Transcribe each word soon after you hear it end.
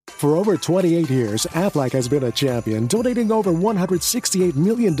For over 28 years, Aflac has been a champion, donating over $168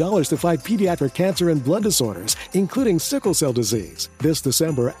 million to fight pediatric cancer and blood disorders, including sickle cell disease. This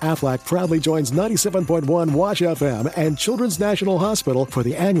December, Aflac proudly joins 97.1 Wash FM and Children's National Hospital for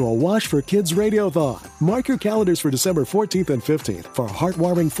the annual Wash for Kids Radiothon. Mark your calendars for December 14th and 15th for a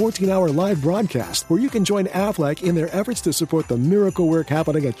heartwarming 14-hour live broadcast where you can join Aflac in their efforts to support the miracle work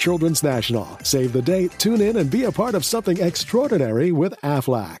happening at Children's National. Save the date, tune in, and be a part of something extraordinary with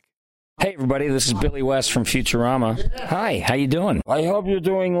Aflac. Hey everybody, this is Billy West from Futurama. Hi, how you doing? I hope you're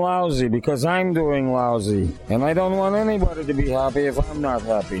doing lousy because I'm doing lousy. And I don't want anybody to be happy if I'm not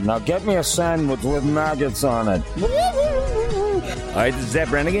happy. Now get me a sandwich with maggots on it. Hi, this is Zeb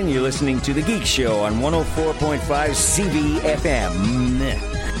Brannigan. You're listening to The Geek Show on 104.5 CBFM.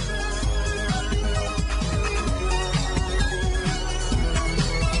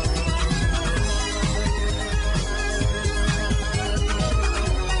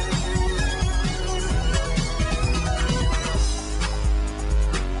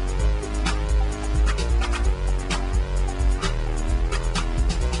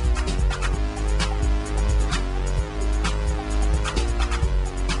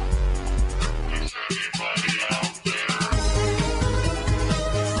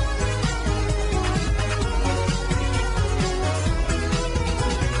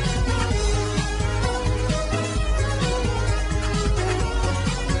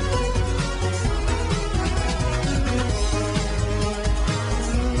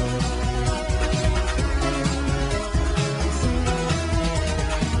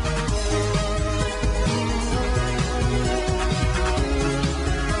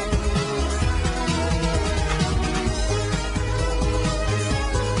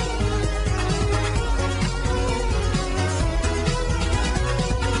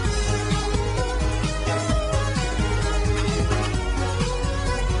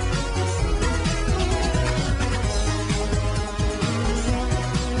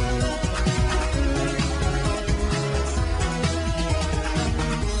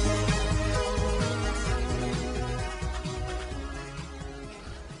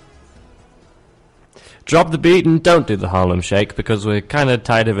 Drop the beat and don't do the Harlem Shake because we're kind of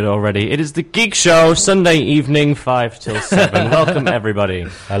tired of it already. It is the Geek Show, Sunday evening, 5 till 7. Welcome, everybody.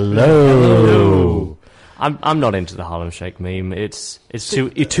 Hello. I'm not into the Harlem Shake meme. It's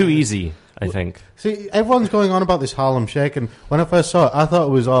too easy, I think. See, everyone's going on about this Harlem Shake, and when I first saw it, I thought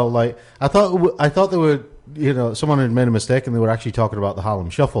it was all like... I thought they were... someone had made a mistake and they were actually talking about the Harlem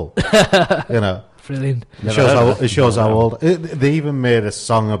Shuffle. Brilliant. It shows how old... They even made a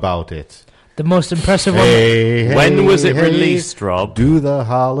song about it. The most impressive one. When was it released, Rob? Do the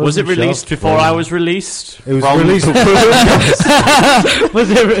Harlem Was it released Shuffle. before I was released? It was released.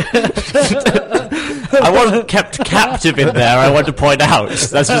 Was it? I wasn't kept captive in there, I want to point out.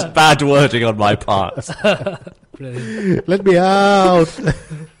 That's just bad wording on my part. Brilliant. Let me out.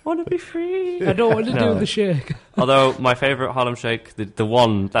 Want to be free. I don't want to do the shake. Although my favourite Harlem Shake, the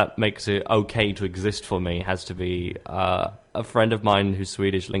one that makes it okay to exist for me, has to be a friend of mine who's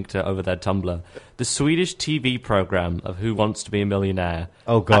Swedish linked to over their Tumblr. The Swedish TV programme of Who Wants to Be a Millionaire.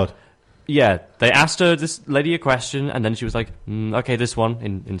 Oh, God. Yeah, they asked her, this lady, a question, and then she was like, okay, this one,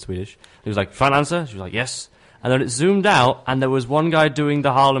 in Swedish. He was like, final answer? She was like, yes. And then it zoomed out, and there was one guy doing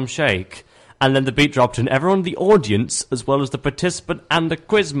the Harlem Shake, and then the beat dropped, and everyone in the audience, as well as the participant and the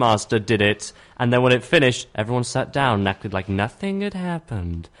quizmaster, did it. And then when it finished, everyone sat down and acted like nothing had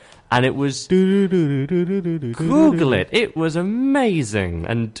happened. And it was... Google it. It was amazing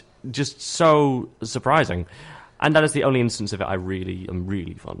and just so surprising. And that is the only instance of it I'm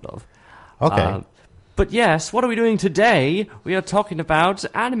really fond of. Okay. But yes, what are we doing today? We are talking about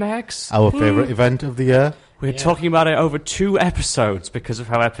Animex. Our favourite event of the year. We're talking about it over 2 episodes because of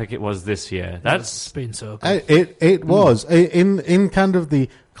how epic it was this year. That's been so good. It was in kind of the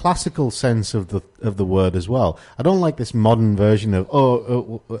classical sense of the word as well. I don't like this modern version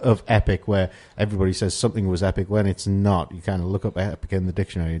of epic where everybody says something was epic when it's not. You kind of look up epic in the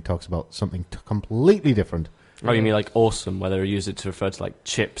dictionary and it talks about something completely different. Oh, you mean like awesome, where they use it to refer to like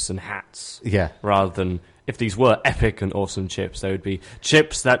chips and hats? Yeah. Rather than, if these were epic and awesome chips, they would be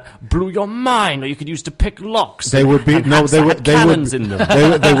chips that blew your mind, or you could use to pick locks. They would be cannons in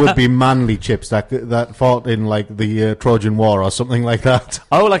them. They would be manly chips that fought in like the Trojan War or something like that.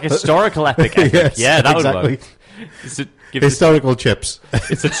 Oh, like historical epic. Yes, yeah, that exactly. would work. Historical chips.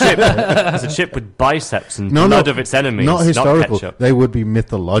 It's a chip. It's a chip with biceps and blood of its enemies. Not historical. Not ketchup. They would be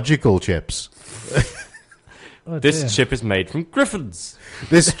mythological chips. This chip is made from griffins.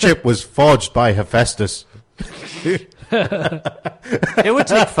 This chip was forged by Hephaestus. It would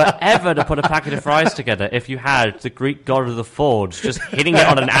take forever to put a packet of fries together if you had the Greek god of the forge just hitting it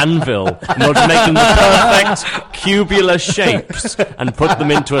on an anvil in order to make them the perfect cubular shapes and put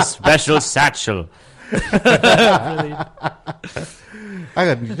them into a special satchel. Brilliant.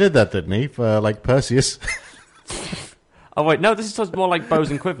 He did that, didn't he? For like Perseus. Oh wait, no, this is more like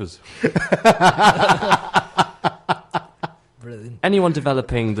bows and quivers. Brilliant. Anyone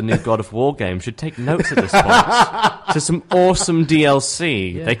developing the new God of War game should take notes at this point. To some awesome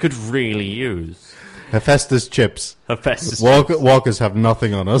DLC they could really use. Hephaestus chips. Hephaestus Walkers have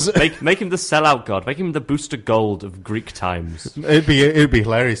nothing on us. Make him the sellout god. Make him the booster gold of Greek times. It'd be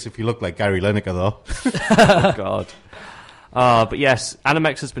hilarious if you looked like Gary Lineker, though. Oh, God. But yes,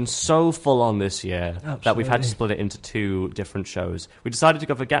 Animex has been so full on this year that we've had to split it into 2 different shows. We decided to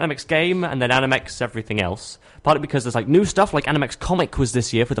go for Animex Game and then Animex everything else. Partly because there's like new stuff, like Animex Comic was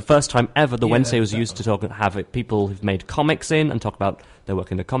this year for the first time ever. The Wednesday was used to have people who've made comics in and talk about their work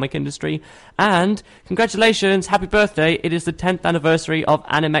in the comic industry. And congratulations, happy birthday! It is the 10th anniversary of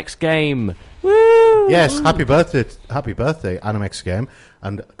Animex Game. Woo! Yes, happy birthday, Animex Game,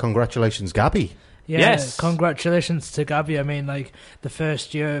 and congratulations, Gabby. Yeah, yes. Congratulations to Gabby. I mean, like the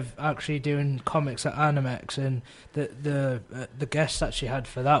first year of actually doing comics at Animex, and the guests that she had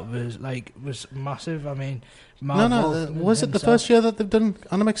for that was massive. I mean, was it the first year that they've done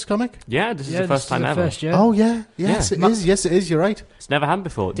Animex comic? Yeah, this is the first time ever. First year. Oh yeah, yes it is. Yes, it is. You're right. It's never happened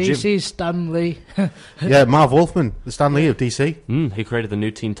before. DC's Stan Lee. Yeah, Marv Wolfman, the Stan Lee of DC. He created the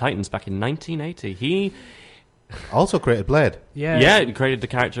new Teen Titans back in 1980. He also created Blade. Yeah, he created the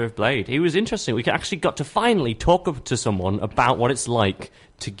character of Blade. He was interesting. We actually got to finally talk to someone about what it's like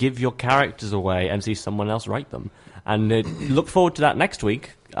to give your characters away and see someone else write them. And look forward to that next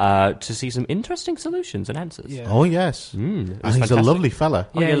week to see some interesting solutions and answers. Yeah. Oh, yes. And he's a lovely fella.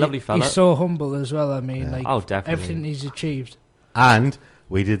 Yeah, lovely fella. He's so humble as well. I mean, definitely. everything he's achieved. And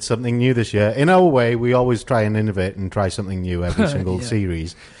we did something new this year. In our way, we always try and innovate and try something new every single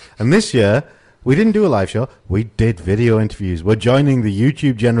series. And this year, we didn't do a live show. We did video interviews. We're joining the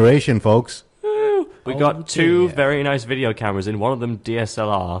YouTube generation, folks. We got 2 very nice video cameras in, one of them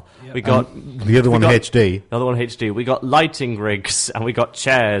DSLR. Yep. We got the other one HD. The other one HD. We got lighting rigs and we got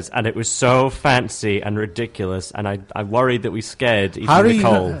chairs, and it was so fancy and ridiculous. And I worried that we scared even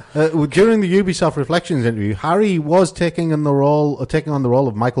Nicole. During the Ubisoft Reflections interview, Harry was taking on the role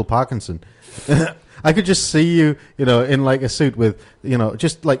of Michael Parkinson. I could just see you, in like a suit with,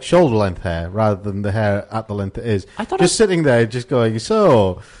 just like shoulder length hair rather than the hair at the length it is. Sitting there, just going,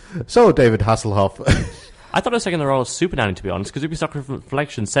 so David Hasselhoff. I thought I was taking the role of Super Nanny, to be honest, because Ubisoft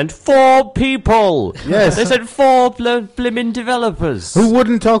Reflection sent 4 people. Yes. They sent 4 blimmin' developers. Who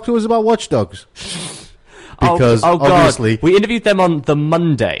wouldn't talk to us about Watch Dogs? Because obviously we interviewed them on the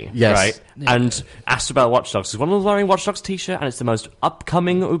Monday, yes, right? Yeah. And asked about Watch Dogs. Because one of them was wearing Watch Dogs t-shirt, and it's the most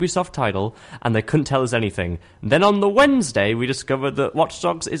upcoming Ubisoft title, and they couldn't tell us anything. And then on the Wednesday, we discovered that Watch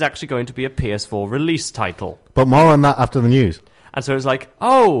Dogs is actually going to be a PS4 release title. But more on that after the news. And so it was like,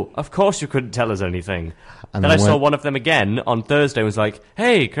 oh, of course you couldn't tell us anything. And then I saw one of them again on Thursday and was like,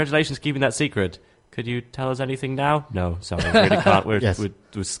 hey, congratulations keeping that secret. Could you tell us anything now? No, sorry, we really can't.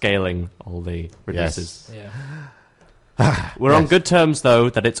 We're scaling all the releases. Yes. Yeah. We're on good terms, though,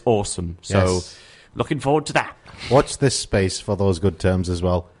 that it's awesome. So, looking forward to that. Watch this space for those good terms as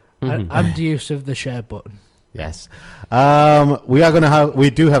well. And the use of the share button. Yes. We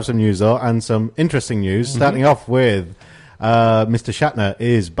do have some news, though, and some interesting news. Starting off with Mr. Shatner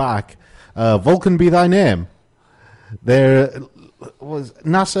is back. Vulcan be thy name.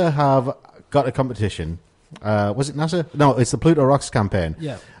 NASA have got a competition. Was it NASA? No, it's the Pluto Rocks campaign.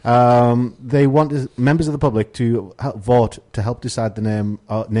 Yeah. They want members of the public to vote to help decide the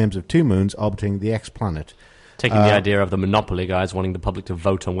names of 2 moons orbiting the X planet. Taking the idea of the Monopoly guys wanting the public to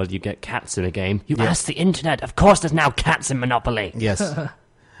vote on whether you get cats in a game. You ask the internet. Of course there's now cats in Monopoly. Yes.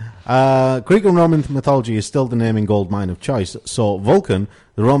 Greek and Roman mythology is still the naming gold mine of choice, so Vulcan,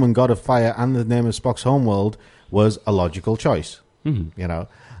 the Roman god of fire and the name of Spock's homeworld, was a logical choice. And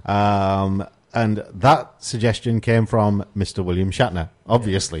that suggestion came from Mr. William Shatner,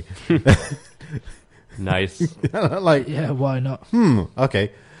 obviously. Nice. Why not?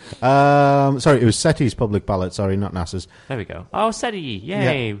 Okay. Sorry, it was SETI's public ballot, not NASA's. There we go. Oh, SETI,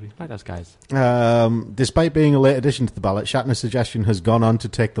 yay. Yeah. We like those guys. Despite being a late addition to the ballot, Shatner's suggestion has gone on to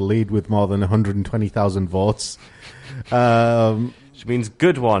take the lead with more than 120,000 votes. Which means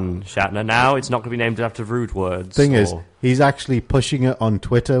good one, Shatner. Now it's not going to be named after rude words. Thing is, he's actually pushing it on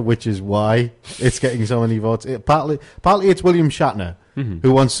Twitter, which is why it's getting so many votes. Partly it's William Shatner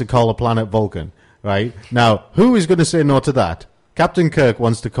who wants to call a planet Vulcan, right? Now, who is going to say no to that? Captain Kirk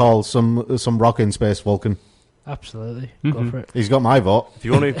wants to call some rock in space Vulcan. Absolutely. Mm-hmm. Go for it. He's got my vote. If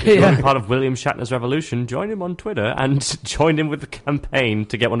you want to be part of William Shatner's revolution, join him on Twitter and join him with the campaign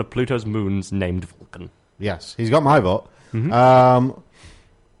to get one of Pluto's moons named Vulcan. Yes, he's got my vote. Mm-hmm.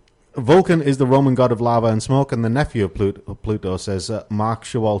 Vulcan is the Roman god of lava and smoke, and the nephew of Pluto, says Mark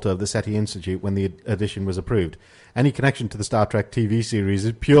Showalter of the SETI Institute when the addition was approved. Any connection to the Star Trek TV series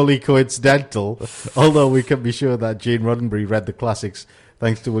is purely coincidental, although we can be sure that Gene Roddenberry read the classics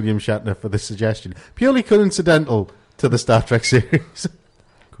thanks to William Shatner for this suggestion. Purely coincidental to the Star Trek series.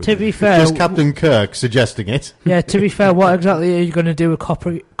 To be fair, Just Captain Kirk suggesting it. Yeah, to be fair, what exactly are you going to do with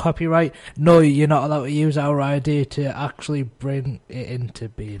copyright? No, you're not allowed to use our idea to actually bring it into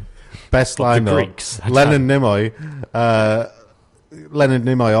being. Best line, though. Greeks. Leonard Nimoy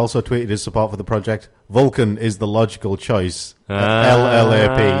also tweeted his support for the project. Vulcan is the logical choice.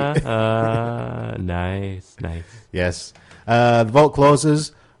 LLAP. Nice. Yes. The vote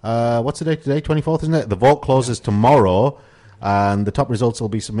closes. What's the date today? 24th, isn't it? The vote closes tomorrow, and the top results will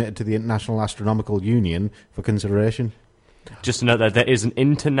be submitted to the International Astronomical Union for consideration. Just to note that there is an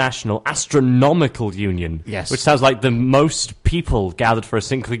International Astronomical Union. Yes. Which sounds like the most people gathered for a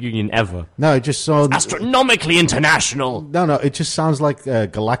single union ever. No, it just sounds... Astronomically international! No, it just sounds like a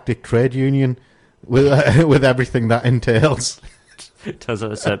galactic trade union with everything that entails. It turns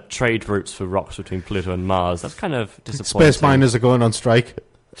out it's trade routes for rocks between Pluto and Mars. That's kind of disappointing. Space miners are going on strike.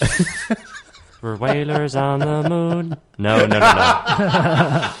 We're whalers on the moon. No.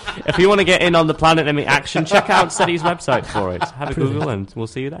 If you want to get in on the Planet Enemy action, check out SETI's website for it. Have a Google and we'll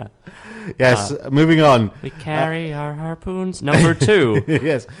see you there. Yes, moving on. We carry our harpoons. Number 2.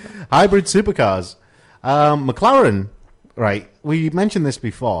 Yes, hybrid supercars. McLaren, right, we mentioned this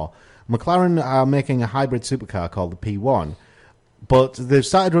before. McLaren are making a hybrid supercar called the P1. But they've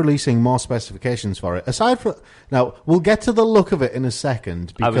started releasing more specifications for it. Now, we'll get to the look of it in a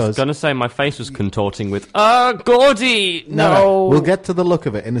second. Because I was going to say my face was contorting with, Gordy! No! We'll get to the look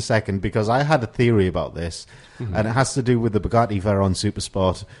of it in a second because I had a theory about this. Mm-hmm. And it has to do with the Bugatti Veyron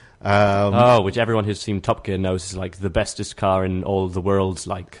Supersport. Which everyone who's seen Top Gear knows is like the bestest car in all the world.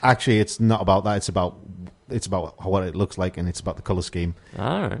 Like, actually, it's not about that. It's about what it looks like, and it's about the colour scheme.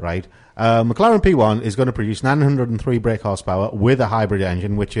 All right. McLaren P1 is going to produce 903 brake horsepower with a hybrid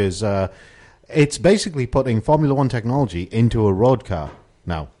engine, which is it's basically putting Formula One technology into a road car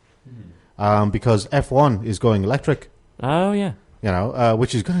now, because F1 is going electric. Oh yeah.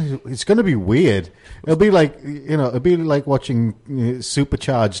 Which is it's going to be weird. It'll be like watching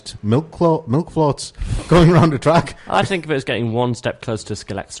supercharged milk floats going around the track. I think of it as getting one step closer to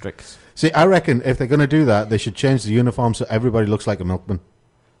Skeletrix. See, I reckon if they're going to do that, they should change the uniform so everybody looks like a milkman.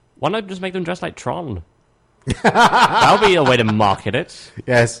 Why not just make them dress like Tron? That'll be a way to market it.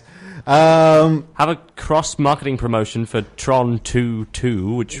 Yes. Have a cross-marketing promotion for Tron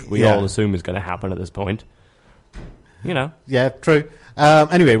 2, which we all assume is going to happen at this point. Yeah, true.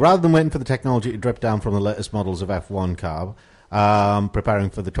 Anyway, rather than waiting for the technology to drip down from the latest models of F1 car,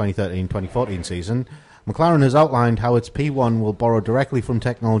 preparing for the 2013-2014 season, McLaren has outlined how its P1 will borrow directly from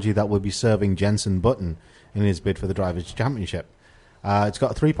technology that will be serving Jenson Button in his bid for the Drivers' Championship. It's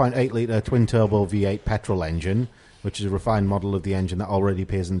got a 3.8-litre twin-turbo V8 petrol engine, which is a refined model of the engine that already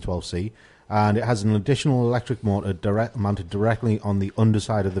appears in the 12C, and it has an additional electric motor mounted directly on the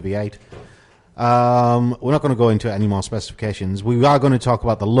underside of the V8. We're not going to go into any more specifications. We are going to talk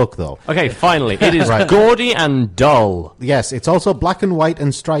about the look, though. Okay, finally. It is gaudy and dull. Yes, it's also black and white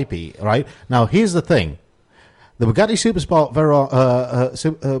and stripy, right? Now, here's the thing. The Bugatti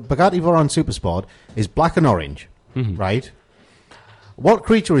Bugatti Veyron Supersport is black and orange, right? What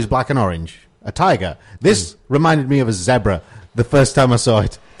creature is black and orange? A tiger. This reminded me of a zebra the first time I saw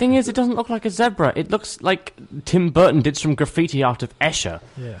it. Thing is, it doesn't look like a zebra. It looks like Tim Burton did some graffiti art of Escher.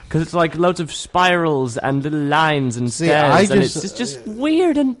 Yeah. Because it's like loads of spirals and little lines and stairs, and it's just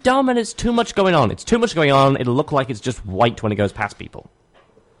weird and dumb, and it's too much going on. It's too much going on. It'll look like it's just white when it goes past people.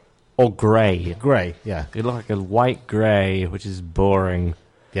 Or grey. Grey, yeah. It'll look like a white grey, which is boring.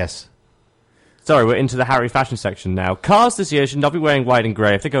 Yes. Sorry, we're into the Harry fashion section now. Cars this year should not be wearing white and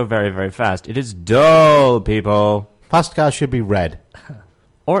grey if they go very, very fast. It is dull, people. Fast cars should be red.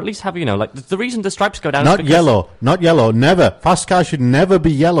 Or at least have, the reason the stripes go down Not is yellow. Not yellow. Never. Fast cars should never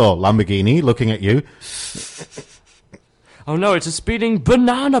be yellow, Lamborghini, looking at you. Oh no, it's a speeding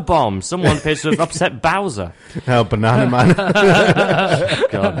banana bomb. Someone appears to have upset Bowser. Oh, Banana Man.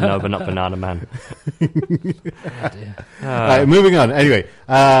 God, no, but not Banana Man. Right, moving on. Anyway,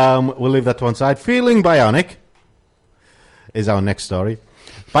 we'll leave that to one side. Feeling Bionic is our next story.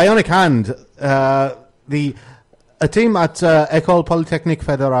 Bionic Hand. A team at École Polytechnique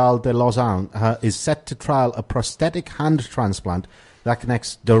Fédérale de Lausanne is set to trial a prosthetic hand transplant that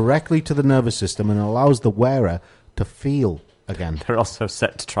connects directly to the nervous system and allows the wearer to feel again. They're also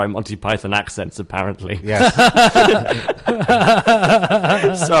set to try Monty Python accents, apparently. Yes.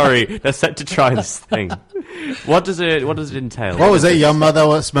 Sorry, they're set to try this thing. What does it entail? What was it? Your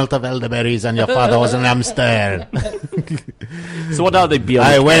mother smelt of elderberries and your father was an hamster. So what are they beyond?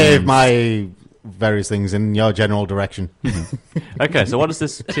 I wave my various things in your general direction. Okay, so what does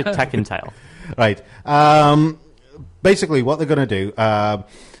this tech entail? Right. Basically, what they're going to do...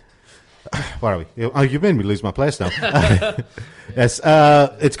 where are we? Oh, you've made me lose my place now. Yes,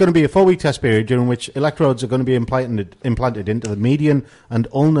 it's going to be a 4-week test period during which electrodes are going to be implanted into the median and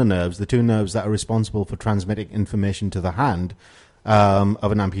ulnar nerves, the two nerves that are responsible for transmitting information to the hand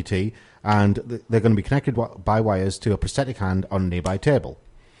of an amputee, and they're going to be connected by wires to a prosthetic hand on a nearby table.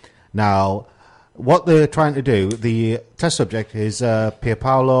 Now, what they're trying to do, the test subject is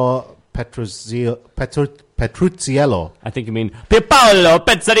Pierpaolo Petrucciello. I think you mean Pierpaolo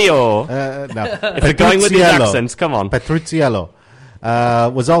Pezzario. No. If you're going with these accents, come on. Petrucciello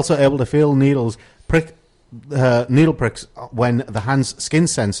was also able to feel needle pricks when the hand's skin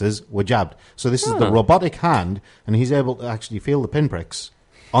sensors were jabbed. So this is the robotic hand, and he's able to actually feel the pinpricks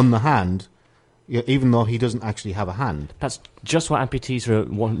on the hand, even though he doesn't actually have a hand. That's just what amputees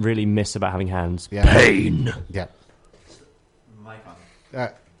really miss about having hands. Yeah. Pain. Yeah.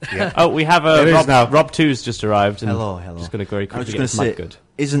 Yeah. Oh, we have Rob 2's just arrived. And hello. Just going to very quickly get say, good.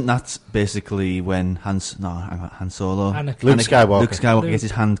 Isn't that basically when Han Solo, Luke Skywalker gets his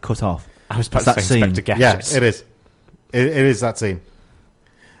hand cut off? I was about to say Inspector Gadget. Yeah, it is. It is that scene.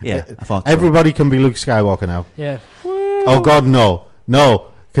 Yeah, I thought everybody can be Luke Skywalker now. Yeah. Oh God, no,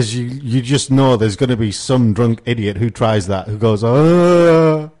 because you just know there's going to be some drunk idiot who tries that, who goes,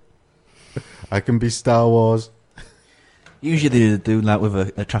 I can be Star Wars. Usually they do that with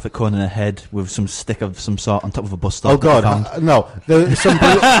a traffic cone in their head with some stick of some sort on top of a bus stop. Oh God, no!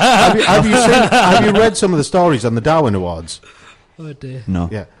 Have you read some of the stories on the Darwin Awards? Oh dear. No.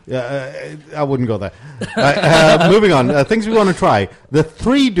 Yeah, I wouldn't go there. Moving on, things we want to try. The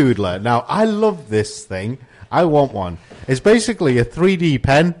 3-doodler. Now, I love this thing. I want one. It's basically a 3D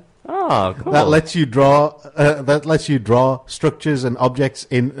pen. Oh, cool. That lets you draw. Structures and objects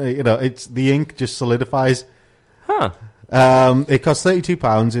in. It's the ink just solidifies. Huh. It costs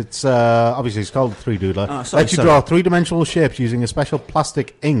 £32. It's obviously it's called 3-doodler. Lets you draw 3-dimensional shapes using a special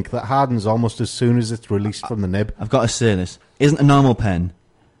plastic ink that hardens almost as soon as it's released from the nib. I've got to say this. Isn't a normal pen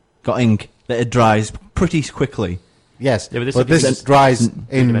got ink that it dries pretty quickly? Yes, yeah, but this dries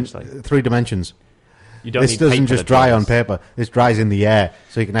in 3 dimensions. This doesn't just dry on paper. This dries in the air,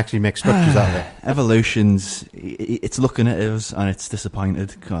 so you can actually make structures out of it. Evolution's, it's looking at us and it's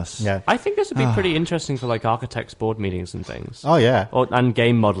disappointed. I think this would be pretty interesting for like architects' board meetings and things. Oh yeah, and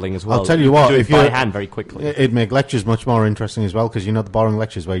game modelling as well. I'll tell you what, if you by hand very quickly, it'd make lectures much more interesting as well, because the boring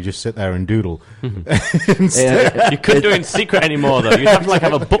lectures where you just sit there and doodle. You couldn't do it in secret anymore though. You'd have to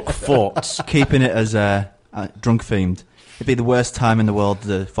have a book fort. Keeping it as drunk themed. It'd be the worst time in the world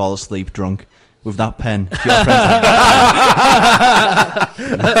to fall asleep drunk. With that pen.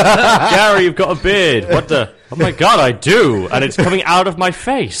 Gary, you've got a beard. What the? Oh my God, I do. And it's coming out of my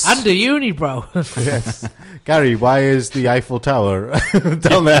face. And a unibrow. Yes. Gary, why is the Eiffel Tower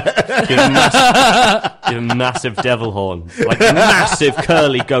down there? Give him massive devil horns. Like massive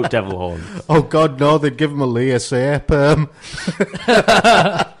curly goat devil horns. Oh God, no, they'd give him a Leo Sayer perm.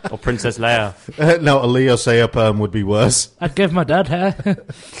 Or Princess Leia. No, a Leo Sayer perm would be worse. I'd give my dad hair.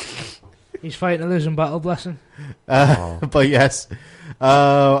 He's fighting a losing battle, bless him. But yes,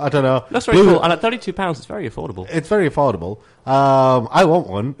 I don't know. That's very cool. And at £32, it's very affordable. It's very affordable. I want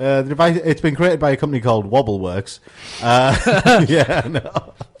one. It's been created by a company called Wobbleworks. Yeah,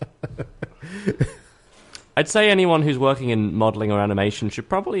 no. I'd say anyone who's working in modelling or animation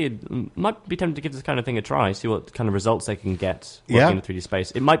might be tempted to give this kind of thing a try, see what kind of results they can get working in a 3D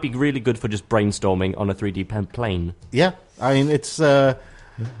space. It might be really good for just brainstorming on a 3D plane. Yeah, I mean, it's...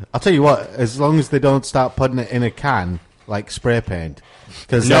 I'll tell you what, as long as they don't start putting it in a can, like spray paint.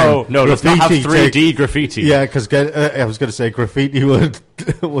 Let's not have 3D graffiti. Yeah, because I was going to say graffiti would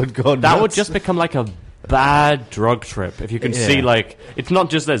go nuts. That would just become like a bad drug trip. If you can see, it's not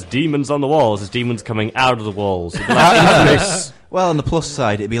just there's demons on the walls, there's demons coming out of the walls. Well, on the plus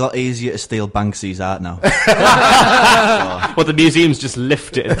side, it'd be a lot easier to steal Banksy's art now. Well, the museums just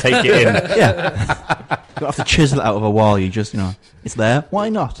lift it and take it in. Yeah. You don't have to chisel it out of a wall, you just, it's there. Why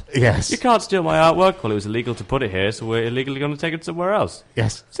not? Yes. You can't steal my artwork. Well, it was illegal to put it here, so we're illegally going to take it somewhere else.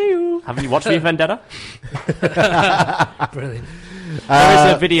 Yes. See you. Haven't you watched V Vendetta? Brilliant. There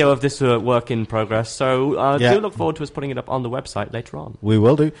is a video of this work in progress, so do look forward to us putting it up on the website later on. We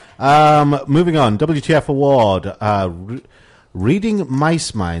will do. Moving on, WTF Award. reading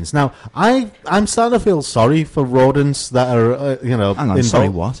mice minds. Now, I'm starting to feel sorry for rodents that are, Hang on, involved. sorry,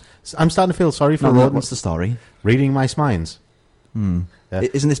 what? I'm starting to feel sorry for No, rodents. what's the story? Reading mice minds. Yeah.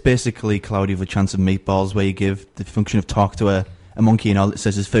 Isn't this basically Cloudy with a Chance of Meatballs, where you give the function of talk to a monkey and all it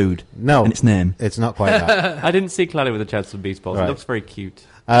says is food? No. And its name? It's not quite that. I didn't see Cloudy with a Chance of Meatballs. Right. It looks very cute.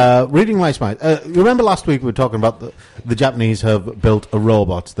 Reading mice minds. Remember last week we were talking about the Japanese have built a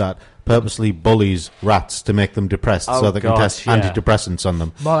robot that purposely bullies rats to make them depressed so they can test antidepressants on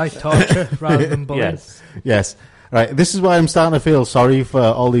them. More like torture rather than bullying. Yes. Yes. Right. This is why I'm starting to feel sorry for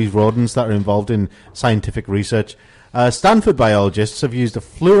all these rodents that are involved in scientific research. Stanford biologists have used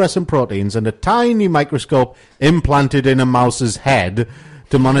fluorescent proteins and a tiny microscope implanted in a mouse's head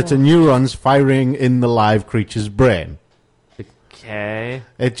to monitor neurons firing in the live creature's brain. Okay.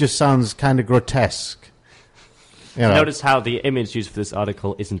 It just sounds kind of grotesque. You know. Notice how the image used for this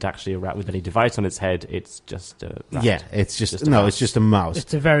article isn't actually a rat with any device on its head. It's just a rat. Yeah, it's just a mouse. it's just a mouse.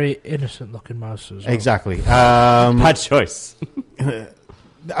 It's a very innocent-looking mouse as well. Exactly. Bad choice.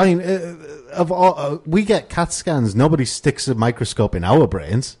 I mean, we get CAT scans. Nobody sticks a microscope in our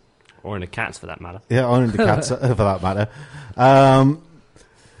brains. Or in a cat's, for that matter. Yeah, or in the cats, for that matter.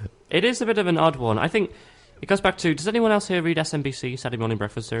 It is a bit of an odd one. I think it goes back to, does anyone else here read SMBC, Saturday Morning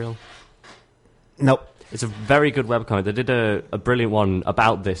Breakfast Cereal? Nope. It's a very good webcomic. They did a brilliant one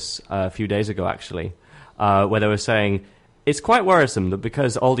about this a few days ago, actually, where they were saying it's quite worrisome that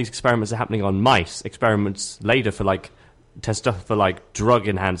because all these experiments are happening on mice, experiments later for test stuff for drug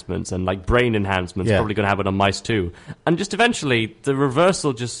enhancements and brain enhancements, probably going to happen on mice too. And just eventually, the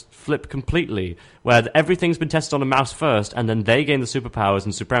reversal just flip completely, where everything's been tested on a mouse first, and then they gain the superpowers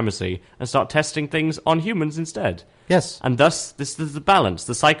and supremacy and start testing things on humans instead. Yes. And thus, this is the balance.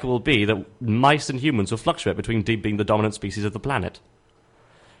 The cycle will be that mice and humans will fluctuate between being the dominant species of the planet.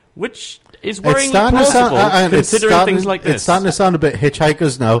 Which is worryingly plausible, considering things like this. It's starting to sound a bit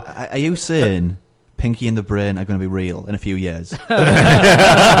Hitchhikers now. Are you saying Pinky and the Brain are going to be real in a few years?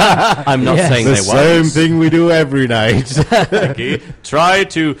 I'm not saying the they same won't. thing we do every night. Pinky, try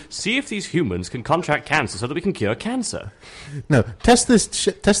to see if these humans can contract cancer so that we can cure cancer. No, test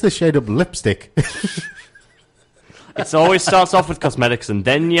this shade of lipstick. It always starts off with cosmetics, and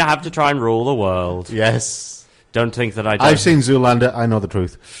then you have to try and rule the world. Yes. Don't think that I don't. I've seen Zoolander. I know the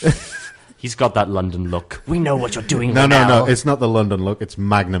truth. He's got that London look. We know what you're doing No, now. no. It's not the London look. It's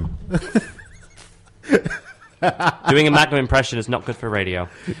Magnum. Doing a Magnum impression is not good for radio.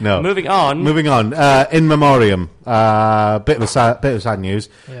 No. Moving on. In memoriam. Bit of sad news.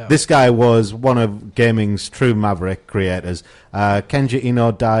 Yeah. This guy was one of gaming's true maverick creators. Kenji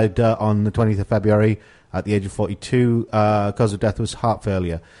Ino died on the 20th of February at the age of 42. Cause of death was heart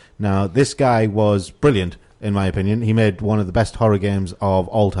failure. Now, this guy was brilliant, in my opinion. He made one of the best horror games of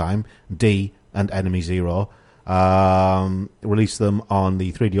all time, D and Enemy Zero. Released them on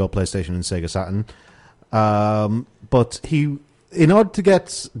the 3DO, PlayStation, and Sega Saturn. But in order to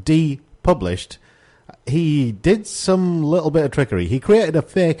get D published, he did some little bit of trickery. He created a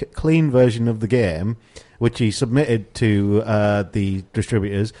fake, clean version of the game, which he submitted to the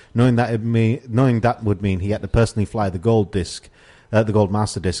distributors, knowing that would mean he had to personally fly the gold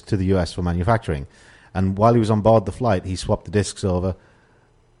master disc to the US for manufacturing. And while he was on board the flight, he swapped the discs over.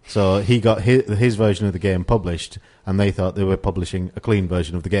 So he got his version of the game published, and they thought they were publishing a clean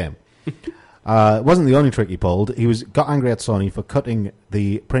version of the game. It wasn't the only trick he pulled. He got angry at Sony for cutting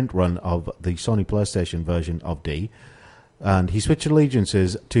the print run of the Sony PlayStation version of D, and he switched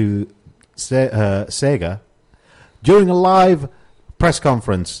allegiances to Sega during a live press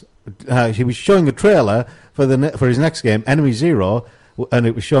conference. He was showing a trailer for his next game, Enemy Zero, and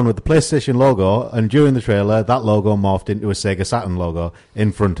it was shown with the PlayStation logo, and during the trailer, that logo morphed into a Sega Saturn logo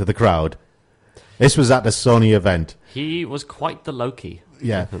in front of the crowd. This was at the Sony event. He was quite the Loki.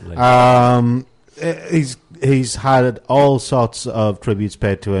 Yeah. Definitely. He's had all sorts of tributes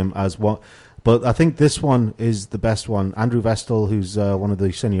paid to him as one, but I think this one is the best one. Andrew Vestal, who's one of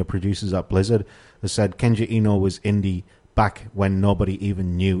the senior producers at Blizzard, has said Kenji Ino was indie back when nobody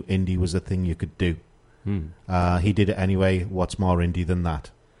even knew indie was a thing you could do. He did it anyway. What's more indie than that?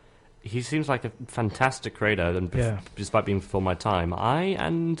 He seems like a fantastic creator, and despite being before my time, I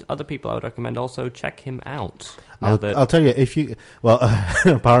and other people I would recommend also check him out. I'll tell you,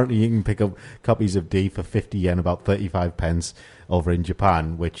 apparently you can pick up copies of D for 50 yen, about 35 pence, over in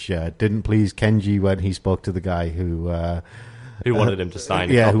Japan, which didn't please Kenji when he spoke to the guy who wanted him to sign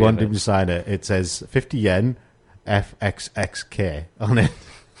it. Yeah, who wanted him to sign it. It says 50 yen, FXXK on it.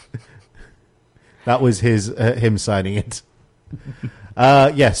 That was him signing it.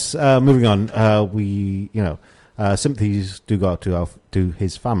 Yes. Moving on. Sympathies do go out to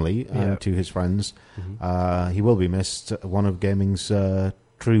his family and to his friends. He will be missed. One of gaming's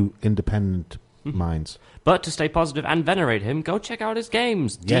true independent minds. But to stay positive and venerate him, go check out his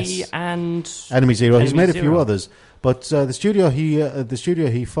games. Yes. D and Enemy Zero. He's made a few Zero. others, but the studio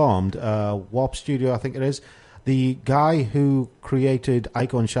he formed, Warp Studio, I think it is. The guy who created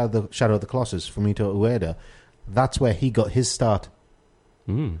Ico and Shadow of the Colossus, Fumito Ueda, that's where he got his start.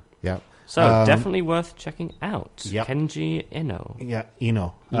 Yeah. So definitely worth checking out. Yep. Kenji Ino. Yeah,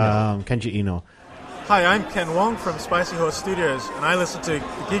 Ino. Kenji Ino. Hi, I'm Ken Wong from Spicy Horse Studios, and I listen to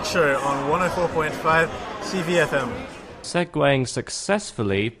The Geek Show on 104.5 CVFM. Segueing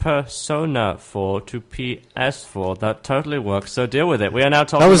successfully Persona 4 to PS4. That totally works, so deal with it. We are now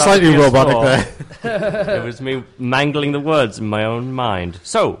talking That was about slightly PS4. robotic there. It was me mangling the words in my own mind.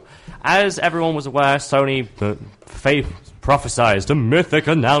 So, as everyone was aware, Sony prophesized a mythic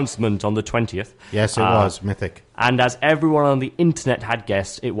announcement on the 20th. Yes, it was mythic. And as everyone on the internet had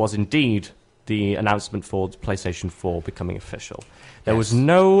guessed, it was indeed the announcement for the PlayStation 4 becoming official. There was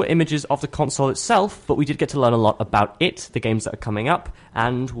no images of the console itself, but we did get to learn a lot about it, the games that are coming up,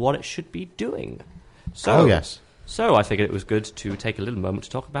 and what it should be doing. So, So I figured it was good to take a little moment to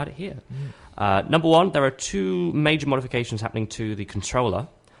talk about it here. Number one, there are two major modifications happening to the controller.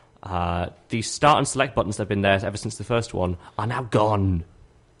 The start and select buttons that have been there ever since the first one are now gone.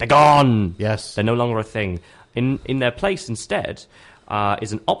 They're gone! Yes. They're no longer a thing. In their place instead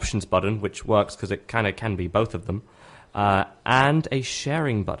is an options button, which works because it kind of can be both of them, and a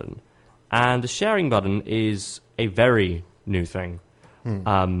sharing button. And the sharing button is a very new thing.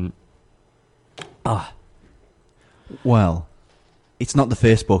 Well, it's not the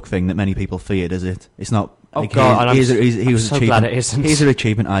Facebook thing that many people feared, is it? It's not. Oh, God, I'm so glad it isn't. Here's an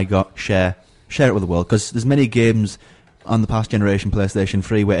achievement I got. Share it with the world, because there's many games on the past generation PlayStation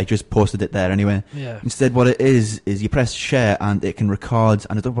 3 where it just posted it there anyway. Yeah. Instead, what it is you press share and it can record,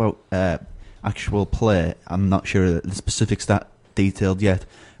 and I don't know about actual play. I'm not sure the specific stat detailed yet,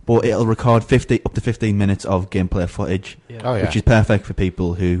 but it'll record up to 15 minutes of gameplay footage, which is perfect for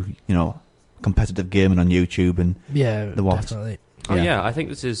people who, competitive gaming on YouTube and the what. Definitely. Oh yeah, I think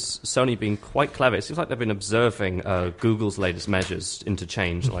this is Sony being quite clever. It seems like they've been observing Google's latest measures into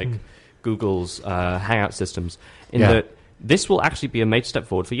change, like Google's Hangout systems, in that this will actually be a major step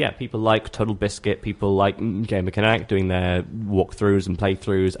forward for people like Total Biscuit, people like Game Mechanic doing their walkthroughs and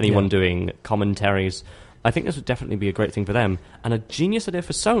playthroughs, anyone doing commentaries. I think this would definitely be a great thing for them, and a genius idea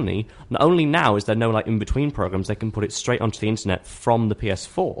for Sony. Not only now is there no in-between programs, they can put it straight onto the internet from the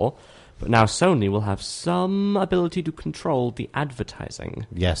PS4, but now Sony will have some ability to control the advertising.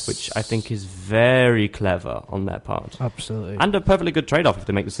 Yes. Which I think is very clever on their part. Absolutely. And a perfectly good trade-off if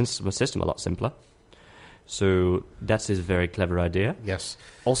they make the system a lot simpler. So that's a very clever idea. Yes.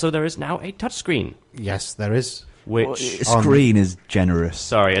 Also, there is now a touchscreen. Yes, there is. Which... screen is generous.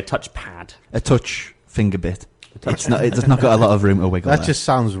 Sorry, a touchpad. A touch finger bit. It's not got a lot of room to wiggle. That just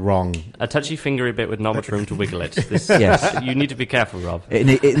sounds wrong. A touchy fingery bit with not much room to wiggle it. Yes. You need to be careful, Rob. It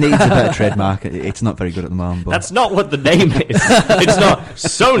needs a better trademark. It's not very good at the moment. But That's not what the name is. It's not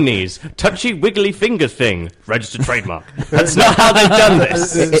Sony's touchy wiggly finger thing. Registered trademark. That's not how they've done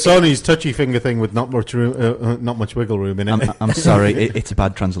this. Sony's touchy finger thing with not much room, not much wiggle room in it. I'm sorry, it's a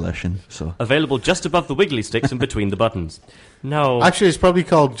bad translation. So Available just above the wiggly sticks and between the buttons. No. Actually, it's probably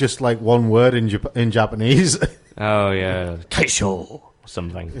called just one word in Japanese. Oh, yeah. Kaisho.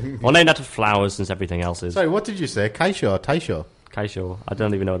 Something. Or named after flowers, since everything else is. Sorry, what did you say? Kaisho or Taisho? Kaisho. I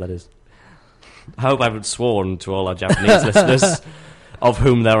don't even know what that is. I hope I haven't sworn to all our Japanese listeners, of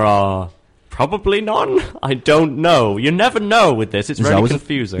whom there are probably none. I don't know. You never know with this. It's very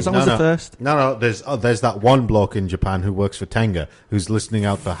confusing. Is that the first? No. There's that one bloke in Japan who works for Tenga who's listening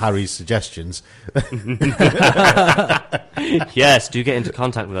out for Harry's suggestions. Yes, do get into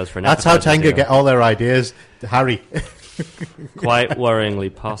contact with us for an That's how episode Tenga here. get all their ideas. Harry. Quite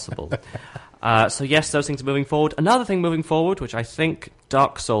worryingly possible. So yes, those things are moving forward. Another thing moving forward, which I think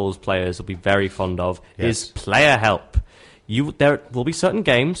Dark Souls players will be very fond of, is player help. There will be certain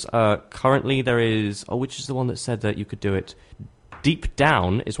games. Currently there is... which is the one that said that you could do it? Deep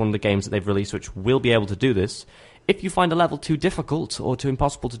Down is one of the games that they've released which will be able to do this. If you find a level too difficult or too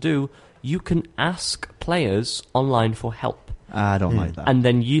impossible to do, you can ask players online for help. I don't like that. And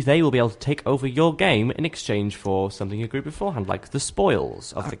then they will be able to take over your game in exchange for something you agreed beforehand, like the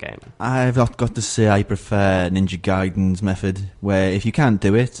spoils of the game. I've got to say I prefer Ninja Gaiden's method, where if you can't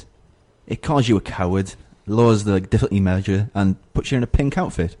do it, it calls you a coward, lowers the difficulty measure, and puts you in a pink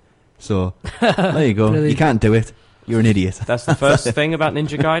outfit. So, there you go. Brilliant. You can't do it. You're an idiot. That's the first thing about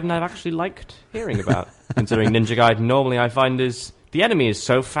Ninja Gaiden I've actually liked hearing about. Considering Ninja Gaiden normally I find is... The enemy is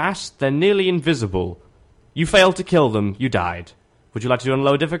so fast, they're nearly invisible. You failed to kill them. You died. Would you like to do it on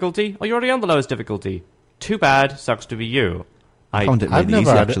lower difficulty? Oh, you're already on the lowest difficulty. Too bad. Sucks to be you. I found it really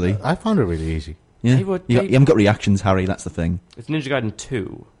easy, actually. I found it really easy. Yeah. You haven't got reactions, Harry. That's the thing. It's Ninja Gaiden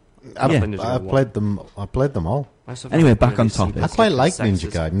 2. I've played them. I played them all. Anyway, back on topic. I quite like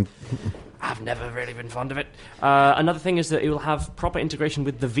Ninja Gaiden. I've never really been fond of it. Another thing is that it will have proper integration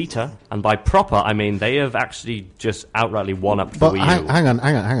with the Vita, and by proper, I mean they have actually just outrightly one-upped the Wii U. Hang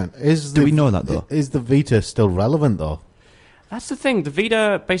on. Do we know that, though? Is the Vita still relevant, though? That's the thing. The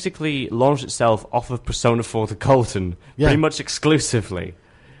Vita basically launched itself off of Persona 4 The Golden, pretty much exclusively.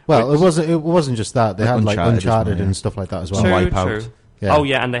 Well, it wasn't just that. They had like Uncharted well, and stuff like that as well. True. Yeah. Oh,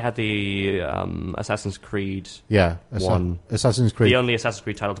 yeah, and they had the Assassin's Creed one. Assassin's Creed. The only Assassin's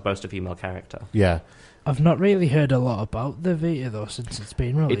Creed title to boast a female character. Yeah. I've not really heard a lot about the Vita, though, since it's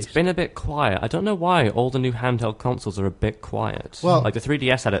been released. It's been a bit quiet. I don't know why all the new handheld consoles are a bit quiet. Well, like the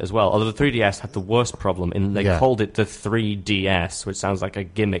 3DS had it as well, although the 3DS had the worst problem in they called it the 3DS, which sounds like a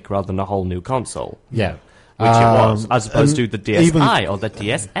gimmick rather than a whole new console. Yeah. Which it was, as opposed to the DSi or the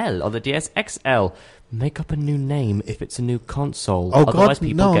DSL or the DSXL. Make up a new name if it's a new console. Oh, Otherwise God,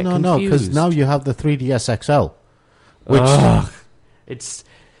 people get confused. No, because now you have the 3DS XL. Which it's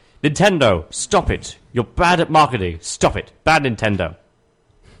Nintendo, stop it. You're bad at marketing. Stop it. Bad Nintendo.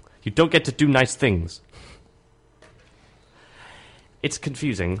 You don't get to do nice things. It's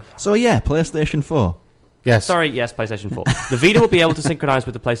confusing. So yeah, PlayStation 4. Yes. Sorry, yes, PlayStation 4. The Vita will be able to synchronize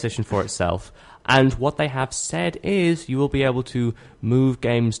with the PlayStation 4 itself, and what they have said is you will be able to move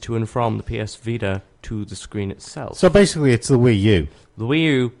games to and from the PS Vita to the screen itself. So basically it's the Wii U. The Wii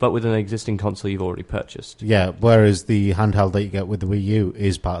U, but with an existing console you've already purchased. Yeah, whereas the handheld that you get with the Wii U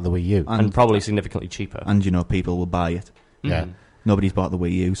is part of the Wii U. And probably significantly cheaper. And, people will buy it. Yeah. Nobody's bought the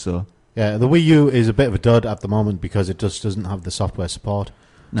Wii U, so... Yeah, the Wii U is a bit of a dud at the moment because it just doesn't have the software support.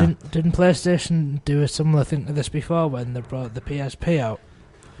 No. Didn't PlayStation do a similar thing to this before when they brought the PSP out?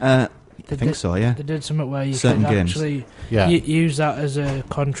 I think so, yeah. They did something where you Certain could games. actually use that as a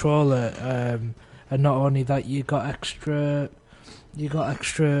controller, and not only that, you got extra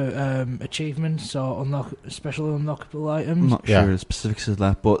achievements or special unlockable items. I'm not sure the specifics of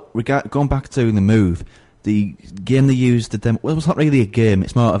that, but going back to the Move, the game they used, the demo, well, it's not really a game,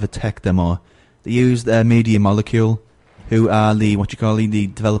 it's more of a tech demo. They used Media Molecule, who are the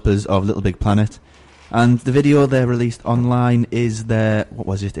developers of Little Big Planet. And the video they released online is their, what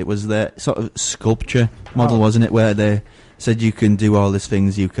was it? It was their sort of sculpture model, wasn't it? Where they said you can do all these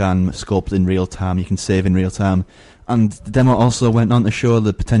things, you can sculpt in real time, you can save in real time. And the demo also went on to show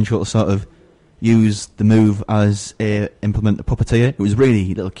the potential to sort of use the Move as implement a puppeteer. It was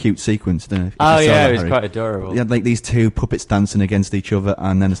really a little cute sequence. Don't know if you saw that, it was Harry. quite adorable. You had like these two puppets dancing against each other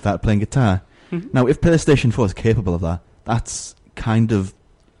and then started playing guitar. Now, if PlayStation 4 is capable of that, that's kind of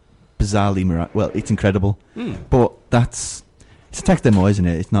bizarrely well, it's incredible. But it's a tech demo, isn't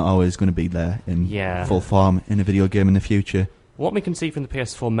it? It's not always going to be there in full form in a video game in the future. What we can see from the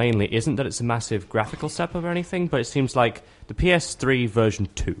PS4 mainly isn't that it's a massive graphical step up or anything, but it seems like the PS3 version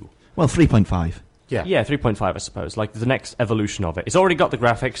 2. Well, 3.5. Yeah, 3.5, I suppose. Like the next evolution of it. It's already got the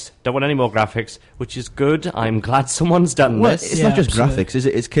graphics. Don't want any more graphics, which is good. I'm glad someone's done this. It's not just graphics, is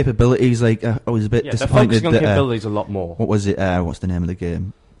it? It's capabilities. Like I was a bit disappointed. They're focusing on capabilities a lot more. What was it? What's the name of the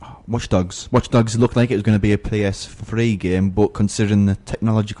game? Watch Dogs. Watch Dogs looked like it was going to be a PS3 game, but considering the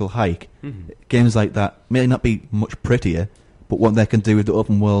technological hike, games like that may not be much prettier, but what they can do with the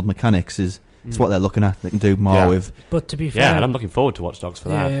open world mechanics is what they're looking at. They can do more with. But to be fair, and I'm looking forward to Watch Dogs for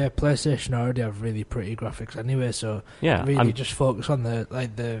that. Yeah, PlayStation already have really pretty graphics anyway, so just focus on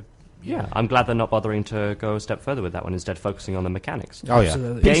the. Yeah, I'm glad they're not bothering to go a step further with that one, instead focusing on the mechanics. Oh, yeah.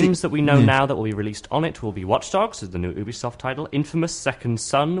 Absolutely. Games that we know now that will be released on it will be Watch Dogs, is the new Ubisoft title, Infamous Second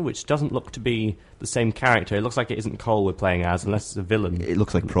Son, which doesn't look to be the same character. It looks like it isn't Cole we're playing as, unless it's a villain. It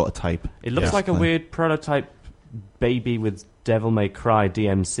looks like Prototype. It looks like a weird Prototype baby with Devil May Cry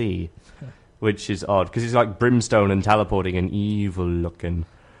DMC, which is odd, because he's like brimstone and teleporting and evil looking.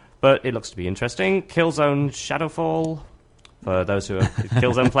 But it looks to be interesting. Killzone Shadowfall. For those who are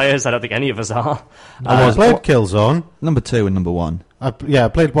Killzone players, I don't think any of us are. I played Killzone. Number 2 and number 1. I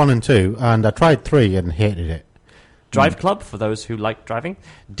played 1 and 2, and I tried 3 and hated it. Drive Club, for those who like driving.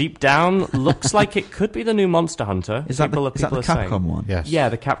 Deep Down looks like it could be the new Monster Hunter. Is that the Capcom one? Yes. Yeah,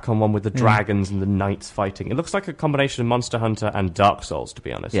 the Capcom one with the dragons and the knights fighting. It looks like a combination of Monster Hunter and Dark Souls, to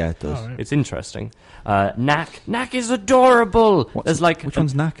be honest. Yeah, it does. Oh, right. It's interesting. Knack. Knack is adorable. Which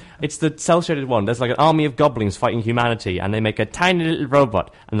one's Knack? It's the cel-shaded one. There's like an army of goblins fighting humanity, and they make a tiny little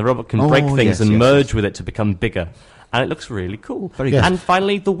robot, and the robot can break things and merge with it to become bigger. and it looks really cool. Very good. And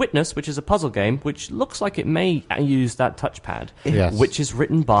finally, The Witness, which is a puzzle game, which looks like it may use that touchpad, Yes. which is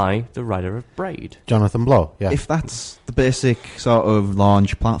written by the writer of Braid. Jonathan Blow, yeah. If that's the basic sort of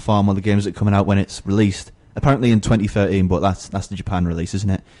launch platform of the games that are coming out when it's released, apparently in 2013, but that's the Japan release, isn't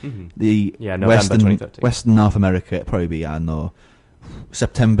it? Mm-hmm. The November 2013. Western North America, it'd probably be, I don't know,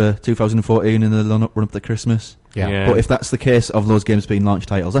 September 2014 in the run up to Christmas. Yeah. But if that's the case of those games being launch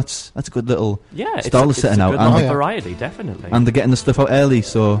titles, that's a good little stall it's setting a out. good And, variety, definitely. and they're getting the stuff out early,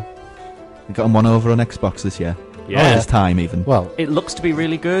 so they got them one over on Xbox this year. Yeah. This time even. Well, It looks to be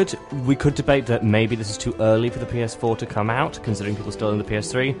really good. We could debate that maybe this is too early for the PS4 to come out, considering people are still in the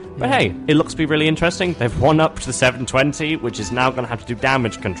PS3. But hey, it looks to be really interesting. They've won up to the 720, which is now going to have to do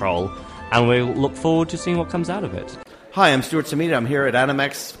damage control, and we'll look forward to seeing what comes out of it. Hi, I'm Stuart Samita. I'm here at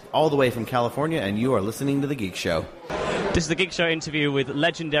Animex, all the way from California, and you are listening to The Geek Show. This is the Geek Show interview with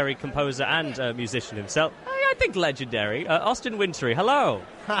legendary composer and musician himself. I think legendary. Austin Wintory, hello.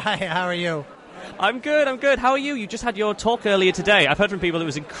 Hi, how are you? I'm good. How are you? You just had your talk earlier today. I've heard from people it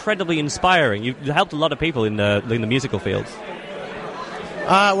was incredibly inspiring. You helped a lot of people in the musical field.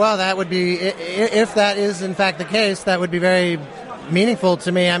 Well, that would be, if that is in fact the case, that would be very meaningful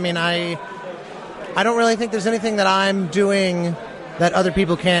to me. I mean, I don't really think there's anything that I'm doing that other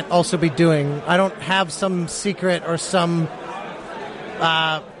people can't also be doing. I don't have some secret or some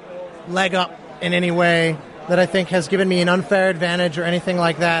leg up in any way that I think has given me an unfair advantage or anything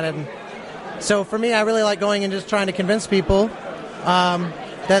like that. And so for me, I really like going and just trying to convince people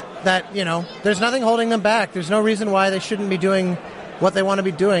that you know, there's nothing holding them back. There's no reason why they shouldn't be doing what they want to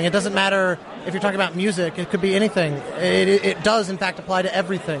be doing. It doesn't matter if you're talking about music. It could be anything. It does, in fact, apply to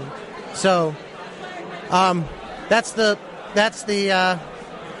everything. So that's the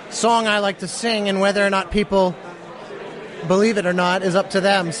song I like to sing, and whether or not people believe it or not is up to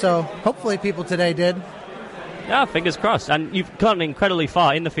them. So hopefully people today did. Yeah, fingers crossed. And you've gotten incredibly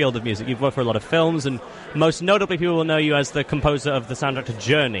far in the field of music. You've worked for a lot of films, and most notably people will know you as the composer of the soundtrack to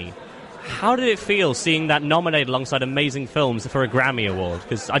Journey. How did it feel seeing that nominated alongside amazing films for a Grammy Award?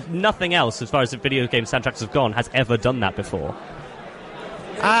 Because nothing else, as far as the video game soundtracks have gone, has ever done that before.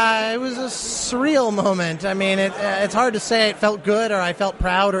 It was a surreal moment. I mean, it's hard to say it felt good or I felt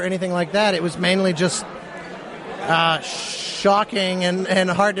proud or anything like that. It was mainly just shocking and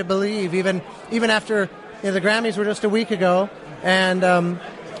hard to believe. Even after the Grammys were just a week ago, and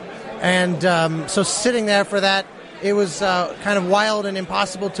so sitting there for that, it was kind of wild and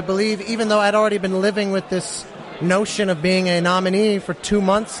impossible to believe. Even though I'd already been living with this notion of being a nominee for 2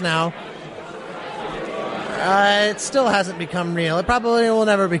 months now. It still hasn't become real. It probably will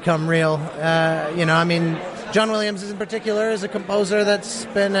never become real. I mean, John Williams in particular is a composer that's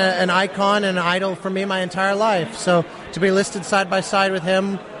been an icon and an idol for me my entire life. So to be listed side by side with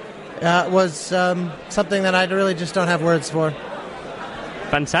him was something that I really just don't have words for.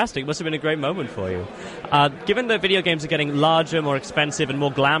 Fantastic. Must have been a great moment for you. Given that video games are getting larger, more expensive, and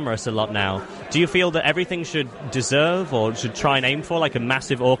more glamorous a lot now, do you feel that everything should deserve or should try and aim for like a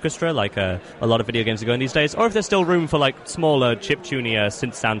massive orchestra, like a lot of video games are going these days, or if there's still room for like smaller, chiptunier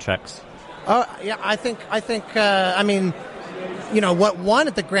synth soundtracks? Oh, yeah, I think. I mean, what won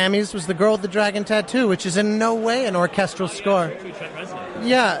at the Grammys was The Girl with the Dragon Tattoo, which is in no way an orchestral score.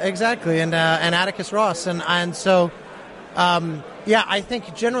 Yeah, exactly, and Atticus Ross, and so. Yeah, I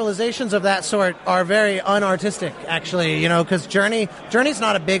think generalizations of that sort are very unartistic, actually, because Journey's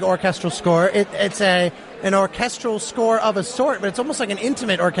not a big orchestral score. It's an orchestral score of a sort, but it's almost like an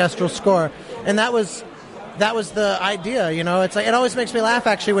intimate orchestral score. And that was the idea, It's like, it always makes me laugh,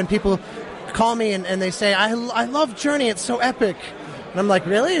 actually, when people call me and they say, I love Journey, it's so epic. And I'm like,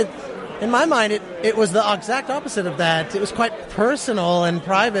 really? In my mind, it was the exact opposite of that. It was quite personal and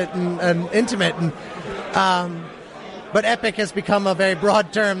private and intimate, but epic has become a very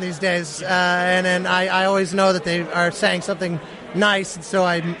broad term these days, and I always know that they are saying something nice, and so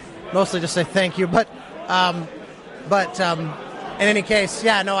I mostly just say thank you. But in any case,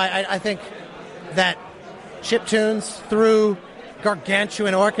 yeah, no, I think that chiptunes through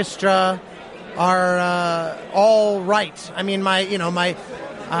gargantuan orchestra are all right. I mean, my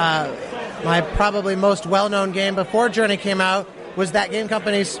probably most well-known game before Journey came out was that game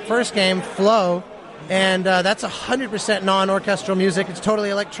company's first game, Flow. And that's 100% non-orchestral music. It's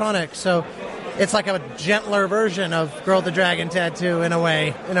totally electronic. So it's like a gentler version of Girl with the Dragon Tattoo in a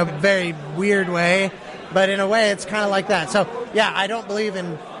way, in a very weird way. But in a way, it's kind of like that. So, yeah, I don't believe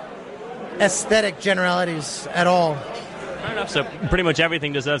in aesthetic generalities at all. Fair enough. So pretty much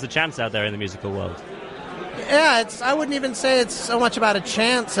everything deserves a chance out there in the musical world. Yeah, I wouldn't even say it's so much about a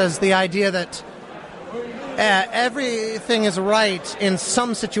chance as the idea that everything is right in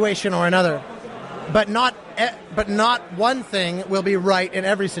some situation or another. but not one thing will be right in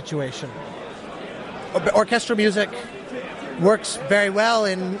every situation. Orchestral music works very well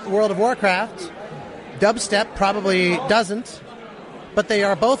in World of Warcraft. Dubstep probably doesn't, but they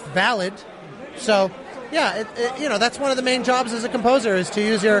are both valid. So, yeah, that's one of the main jobs as a composer, is to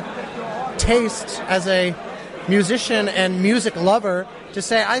use your taste as a musician and music lover to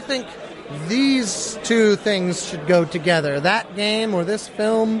say, I think these two things should go together. That game or this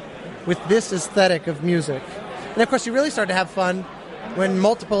film with this aesthetic of music. And, of course, you really start to have fun when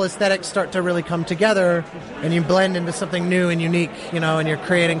multiple aesthetics start to really come together and you blend into something new and unique, and you're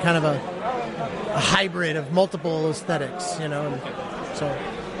creating kind of a hybrid of multiple aesthetics,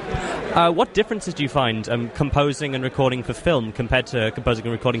 So, what differences do you find composing and recording for film compared to composing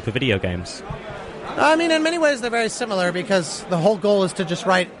and recording for video games? I mean, in many ways they're very similar because the whole goal is to just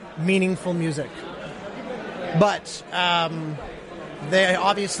write meaningful music. But they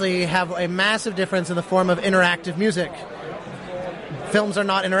obviously have a massive difference in the form of interactive music. Films are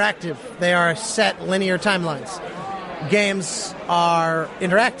not interactive. They are set linear timelines. Games are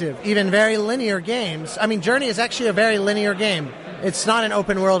interactive, even very linear games. I mean, Journey is actually a very linear game. It's not an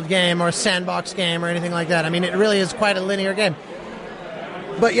open world game or a sandbox game or anything like that. I mean, it really is quite a linear game.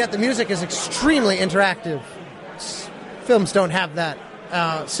 But yet the music is extremely interactive. Films don't have that.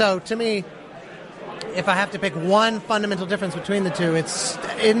 So to me, if I have to pick one fundamental difference between the two, it's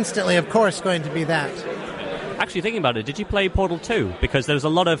instantly, of course, going to be that. Actually, thinking about it, did you play Portal 2? Because there was a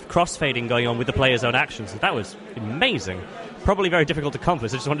lot of crossfading going on with the player's own actions. That was amazing. Probably very difficult to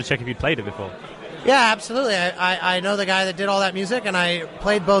accomplish. I just wanted to check if you'd played it before. Yeah, absolutely. I know the guy that did all that music, and I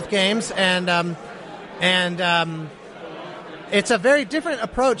played both games, and it's a very different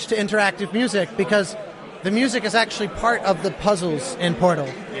approach to interactive music because the music is actually part of the puzzles in Portal,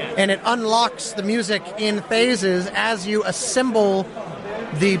 and it unlocks the music in phases as you assemble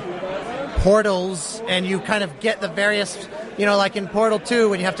the portals, and you kind of get the various, like in Portal 2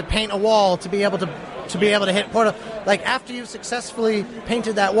 when you have to paint a wall to be able to hit portal. Like after you've successfully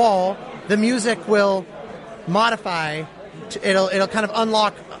painted that wall, the music will modify. It'll kind of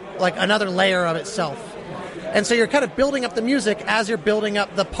unlock like another layer of itself. And so you're kind of building up the music as you're building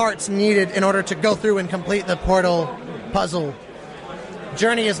up the parts needed in order to go through and complete the portal puzzle.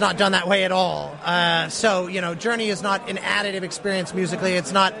 Journey is not done that way at all. So Journey is not an additive experience musically.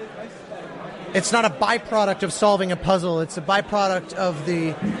 It's not a byproduct of solving a puzzle. It's a byproduct of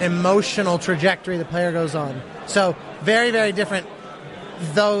the emotional trajectory the player goes on. So very, very different,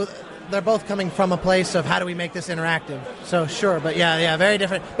 though they're both coming from a place of how do we make this interactive. So sure, but yeah, very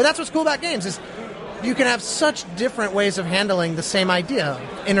different. But that's what's cool about games is you can have such different ways of handling the same idea,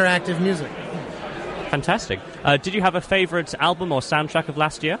 interactive music. Fantastic. Did you have a favorite album or soundtrack of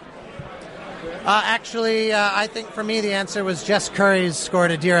last year? Actually, I think for me the answer was Jess Curry's score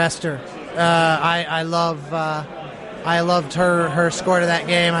to Dear Esther. I loved her score to that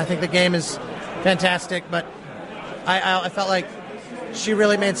game. I think the game is fantastic, but I felt like she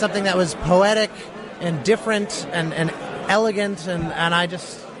really made something that was poetic and different and elegant,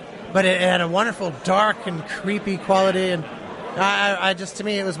 but it had a wonderful dark and creepy quality, and to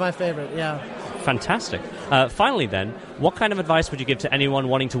me it was my favorite. Yeah. Fantastic. Finally then, what kind of advice would you give to anyone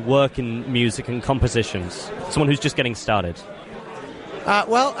wanting to work in music and compositions? Someone who's just getting started.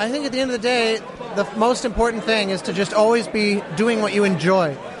 Well, I think at the end of the day, the most important thing is to just always be doing what you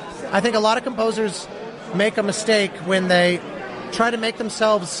enjoy. I think a lot of composers make a mistake when they try to make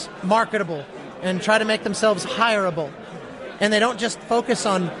themselves marketable and try to make themselves hireable. And they don't just focus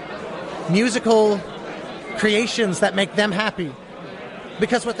on musical creations that make them happy.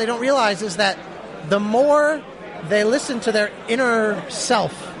 Because what they don't realize is that the more they listen to their inner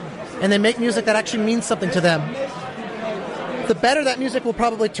self and they make music that actually means something to them, the better that music will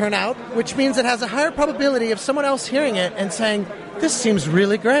probably turn out, which means it has a higher probability of someone else hearing it and saying, this seems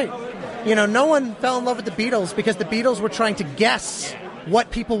really great. No one fell in love with the Beatles because the Beatles were trying to guess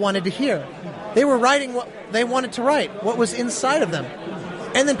what people wanted to hear. They were writing what they wanted to write, what was inside of them.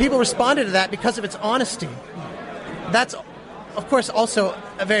 And then people responded to that because of its honesty. That's, of course, also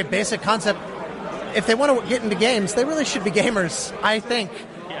a very basic concept. If they want to get into games, they really should be gamers, I think.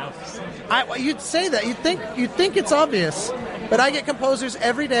 You'd say that. You'd think it's obvious. But I get composers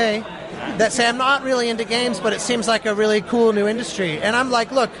every day that say, I'm not really into games, but it seems like a really cool new industry. And I'm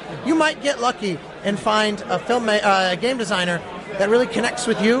like, look, you might get lucky and find a game designer that really connects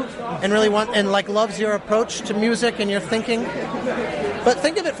with you and really loves your approach to music and your thinking. But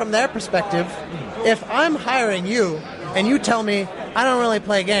think of it from their perspective. If I'm hiring you and you tell me I don't really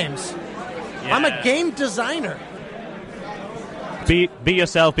play games, I'm a game designer. Be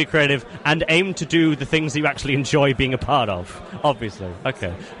yourself, be creative, and aim to do the things that you actually enjoy being a part of, obviously.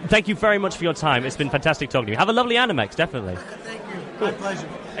 Okay. Thank you very much for your time. It's been fantastic talking to you. Have a lovely Animex, definitely. Thank you. My pleasure.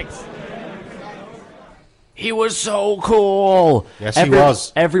 Thanks. He was so cool. Yes, he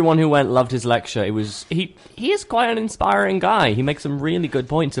was. Everyone who went loved his lecture. He is quite an inspiring guy. He makes some really good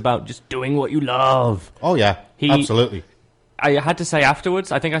points about just doing what you love. Oh, yeah. Absolutely. I had to say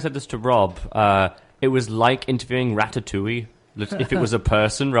afterwards, I think I said this to Rob, it was like interviewing Ratatouille if it was a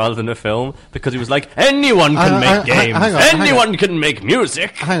person rather than a film, because he was like, anyone can make games, anyone can make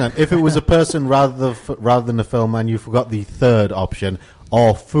music. Hang on, if it was a person rather than a film and you forgot the third option,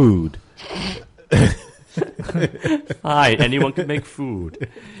 or food. Hi, anyone can make food.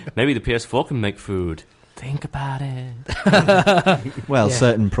 Maybe the PS4 can make food. Think about it. Well,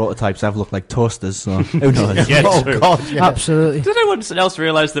 certain prototypes have looked like toasters, so who knows? Yeah, oh, God, yeah. Absolutely. Did anyone else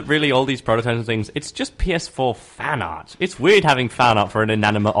realise that really all these prototypes and things, it's just PS4 fan art? It's weird having fan art for an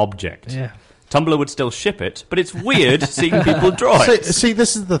inanimate object. Yeah. Tumblr would still ship it, but it's weird seeing people draw it. See,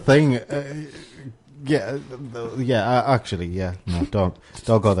 this is the thing. Actually, no, don't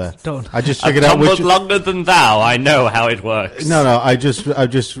go there. Don't. I just figured out which longer than thou. I know how it works. No, I've just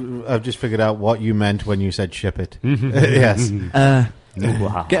figured out what you meant when you said ship it. Yes.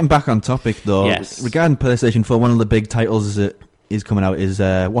 Wow. Getting back on topic though, yes. Regarding PlayStation 4, one of the big titles that is coming out is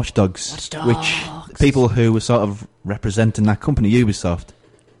Watch Dogs, which people who were sort of representing that company, Ubisoft,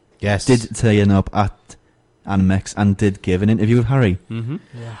 did turn up at Animex and did give an interview with Harry. Mm-hmm.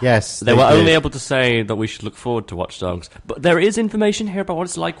 Yeah. Yes, they were only able to say that we should look forward to Watch Dogs, but there is information here about what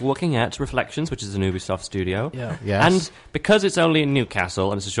it's like working at Reflections, which is an Ubisoft studio. Yeah. Yes. And because it's only in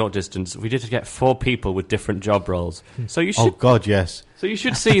Newcastle and it's a short distance, we did get 4 people with different job roles. So you should. Oh God, yes. So you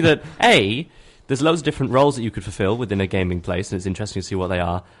should see that A, there's loads of different roles that you could fulfill within a gaming place, and it's interesting to see what they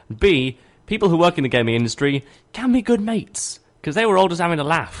are. B, people who work in the gaming industry can be good mates because they were all just having a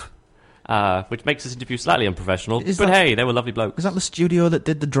laugh. Which makes this interview slightly unprofessional. Hey, they were lovely blokes. Is that the studio that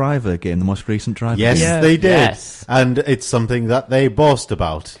did the Driver game, the most recent Driver Yes, game? they did. Yes. And it's something that they boast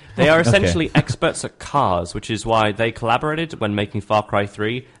about. They are essentially experts at cars, which is why they collaborated when making Far Cry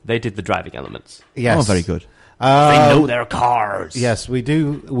 3. They did the driving elements. Yes. Oh, very good. They know their cars. Yes, we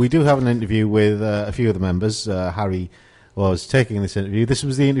do have an interview with a few of the members. Harry was taking this interview. This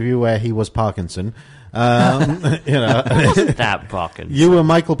was the interview where he was Parkinson. Wasn't that Parkinson? You were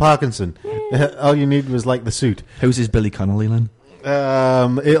Michael Parkinson. All you need was like the suit. Who's his Billy Connolly then?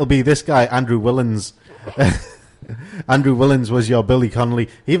 It'll be this guy, Andrew Willans. Andrew Willans was your Billy Connolly.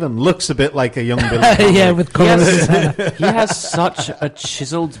 He even looks a bit like a young Billy Connolly. Yeah, with colours. He has such a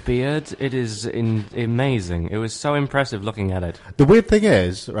chiseled beard. It is amazing. It was so impressive looking at it. The weird thing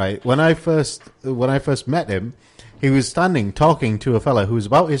is, right, when I first met him, he was standing talking to a fella who was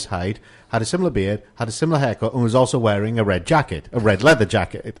about his height, had a similar beard, had a similar haircut, and was also wearing a red jacket, a red leather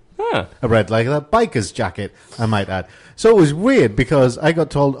jacket. Huh. A red leather biker's jacket, I might add. So it was weird because I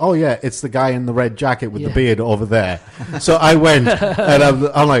got told, oh yeah, it's the guy in the red jacket with the beard over there. So I went, and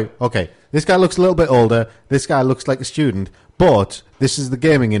I'm like, okay, this guy looks a little bit older, this guy looks like a student, but this is the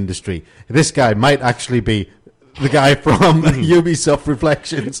gaming industry. This guy might actually be the guy from Ubisoft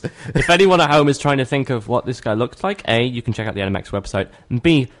Reflections. If anyone at home is trying to think of what this guy looks like, A, you can check out the Animex website, and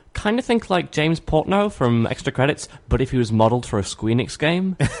B, kind of think like James Portnow from Extra Credits, but if he was modelled for a Squeenix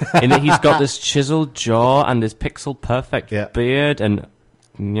game, in that he's got this chiseled jaw and this pixel-perfect beard, and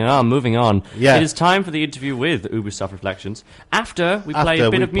moving on. Yeah. It is time for the interview with Ubisoft Reflections, after we play a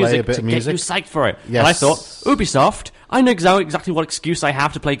bit of music to get you psyched for it. Yes. And I thought, Ubisoft, I know exactly what excuse I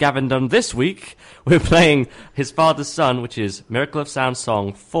have to play Gavin Dunn this week. We're playing His Father's Son, which is Miracle of Sound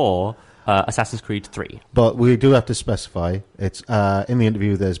Song 4, Assassin's Creed 3. But we do have to specify, it's in the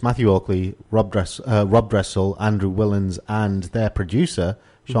interview there's Matthew Oakley, Rob Dressel, Andrew Willans, and their producer,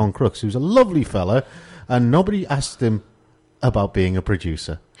 Sean Crooks, who's a lovely fella, and nobody asked him about being a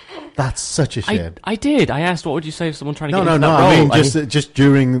producer. That's such a shame. I did. I asked, what would you say if someone tried to get into No, that role? I mean, just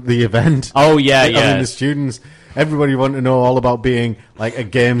during the event. Oh, yeah. I mean, the students, everybody wanted to know all about being, like, a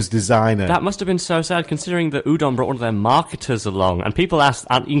games designer. That must have been so sad, considering that Udon brought one of their marketers along, and people asked,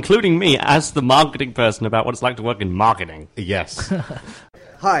 including me, asked the marketing person about what it's like to work in marketing. Yes.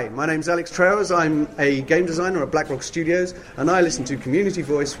 Hi, my name's Alex Trowers. I'm a game designer at Blackrock Studios, and I listen to Community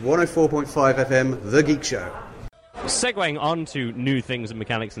Voice 104.5 FM, The Geek Show. Segueing on to new things and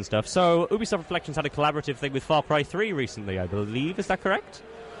mechanics and stuff, so Ubisoft Reflections had a collaborative thing with Far Cry 3 recently, I believe. Is that correct?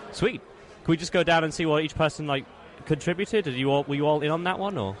 Sweet. Can we just go down and see what each person contributed? Were you all in on that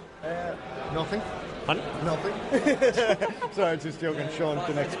one, or? Nothing. Pardon? Nothing. Sorry, just joking. Sean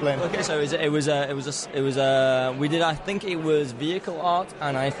can explain. Okay, so we did. I think it was vehicle art,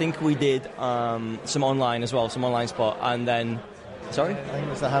 and I think we did some online as well, some online spot, and then Sorry? I think it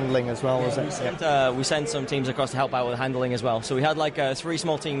was the handling as well, was it? We sent some teams across to help out with handling as well. So we had like 3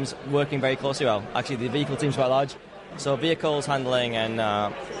 small teams working very closely. Well, actually, the vehicle team's quite large. So vehicles, handling, and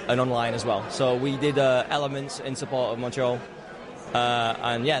online as well. So we did elements in support of Montreal.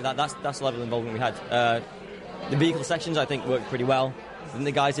 And yeah, that's the level of involvement we had. The vehicle sections, I think, worked pretty well. I think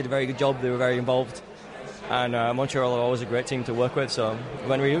the guys did a very good job. They were very involved. And Montreal are always a great team to work with, so it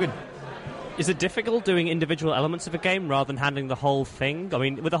went really good. Is it difficult doing individual elements of a game rather than handling the whole thing? I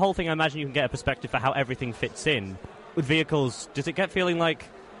mean, with the whole thing, I imagine you can get a perspective for how everything fits in. With vehicles, does it get feeling like...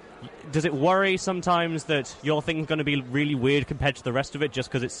 Does it worry sometimes that your thing's going to be really weird compared to the rest of it just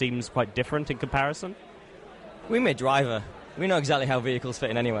because it seems quite different in comparison? We made driver. We know exactly how vehicles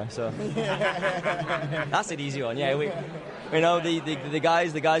fit in anyway, so... That's an easy one, yeah. We know the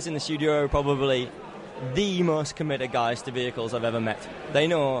guys in the studio are probably the most committed guys to vehicles I've ever met. They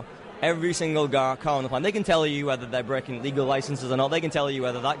know every single car on the planet. They can tell you whether they're breaking legal licenses or not. They can tell you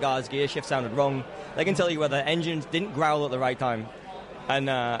whether that car's gear shift sounded wrong. They can tell you whether engines didn't growl at the right time. And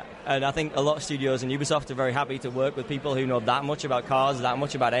I think a lot of studios and Ubisoft are very happy to work with people who know that much about cars, that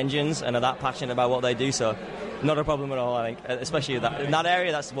much about engines, and are that passionate about what they do. So, not a problem at all, I think. Especially in that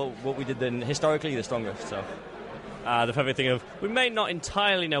area, that's what we did historically the strongest. So, the favorite thing of, we may not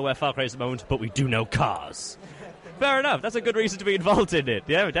entirely know where Far Cry is at the moment, but we do know cars. Fair enough. That's a good reason to be involved in it.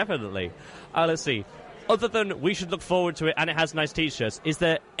 Yeah, definitely. Let's see. Other than we should look forward to it and it has nice t-shirts, is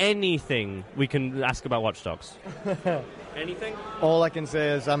there anything we can ask about Watch Dogs? Anything? All I can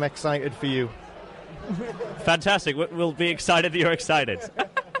say is I'm excited for you. Fantastic. We'll be excited that you're excited.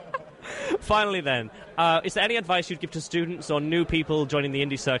 Finally then, is there any advice you'd give to students or new people joining the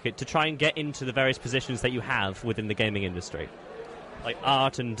indie circuit to try and get into the various positions that you have within the gaming industry? Like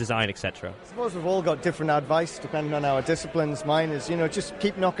art and design, etc. I suppose we've all got different advice depending on our disciplines. Mine is, just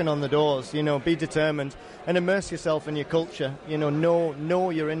keep knocking on the doors, be determined and immerse yourself in your culture. Know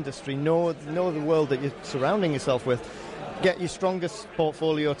your industry, know the world that you're surrounding yourself with. Get your strongest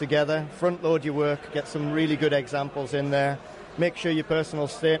portfolio together, front load your work, get some really good examples in there. Make sure your personal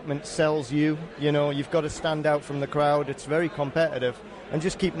statement sells you. You've got to stand out from the crowd. It's very competitive. And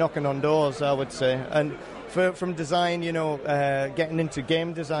just keep knocking on doors, I would say. And from design, getting into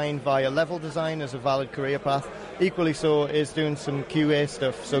game design via level design is a valid career path. Equally so is doing some QA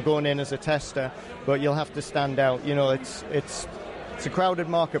stuff, so going in as a tester, but you'll have to stand out. It's a crowded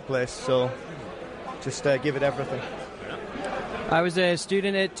marketplace, so just give it everything. I was a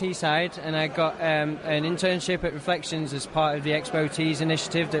student at Teesside and I got an internship at Reflections as part of the Expo Tees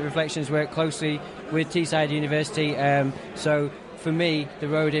initiative that Reflections worked closely with Teesside University. So for me, the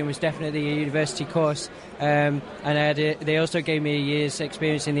road in was definitely a university course. And they also gave me a year's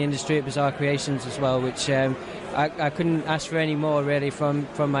experience in the industry at Bizarre Creations as well, which I couldn't ask for any more really from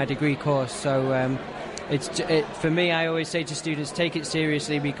my degree course. So for me, I always say to students, take it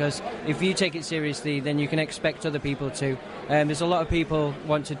seriously, because if you take it seriously, then you can expect other people to. There's a lot of people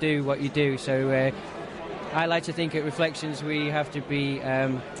want to do what you do, so I like to think at Reflections we have to be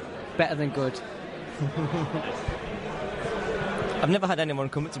better than good. I've never had anyone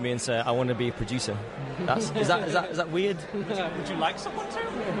come up to me and say, I want to be a producer. Is that weird? Would you like someone to?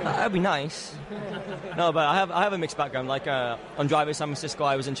 That'd be nice. No, but I have a mixed background. Like on Driver San Francisco,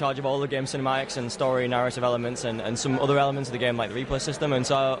 I was in charge of all the game cinematics and story, narrative elements, and some other elements of the game, like the replay system. And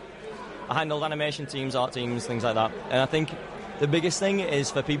so I handled animation teams, art teams, things like that. And I think the biggest thing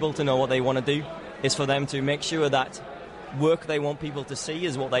is for people to know what they want to do, is for them to make sure that work they want people to see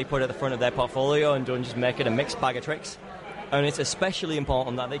is what they put at the front of their portfolio, and don't just make it a mixed bag of tricks. And it's especially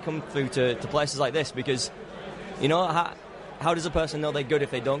important that they come through to places like this, because, how does a person know they're good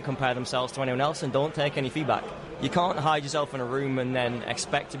if they don't compare themselves to anyone else and don't take any feedback? You can't hide yourself in a room and then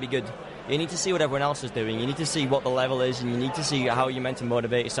expect to be good. You need to see what everyone else is doing. You need to see what the level is, and you need to see how you're meant to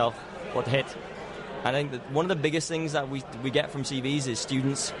motivate yourself, what to hit. I think that one of the biggest things that we get from CVs is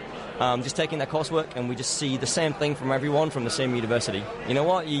students just taking their coursework, and we just see the same thing from everyone from the same university. You know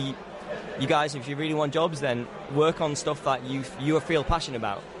what? You guys, if you really want jobs, then work on stuff that you feel passionate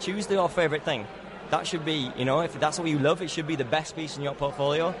about. Choose your favourite thing. That should be, if that's what you love, it should be the best piece in your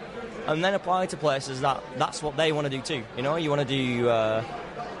portfolio. And then apply to places that's what they want to do too. You want to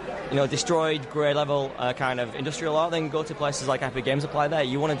do, destroyed, grade level kind of industrial art, then go to places like Epic Games, apply there.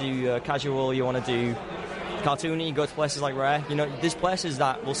 You want to do casual, you want to do cartoony, go to places like Rare. There's places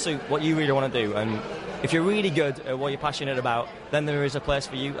that will suit what you really want to do. And if you're really good at what you're passionate about, then there is a place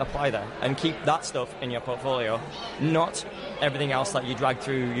for you. Apply there and keep that stuff in your portfolio, not everything else that you drag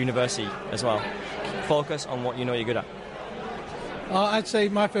through university as well. Focus on what you know you're good at. I'd say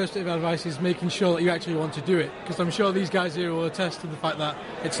my first bit of advice is making sure that you actually want to do it, because I'm sure these guys here will attest to the fact that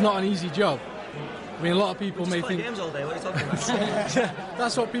it's not an easy job. I mean, a lot of people may think games all day. What are you talking about?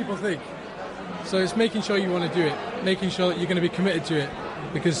 that's what people think. So it's making sure you want to do it, making sure that you're going to be committed to it,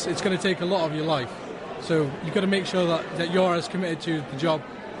 because it's going to take a lot of your life. So you've got to make sure that you're as committed to the job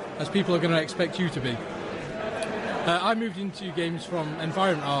as people are going to expect you to be. I moved into games from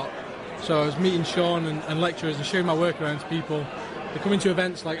environment art, so I was meeting Sean and lecturers and showing my work around to people. They come into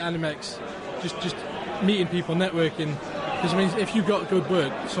events like Animex, just meeting people, networking. Because I mean, if you've got good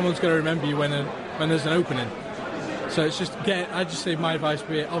work, someone's going to remember you when there's an opening. So it's just I just say my advice,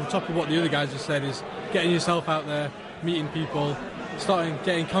 on top of what the other guys have said, is getting yourself out there, meeting people,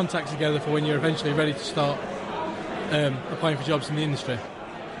 getting contacts together for when you're eventually ready to start applying for jobs in the industry.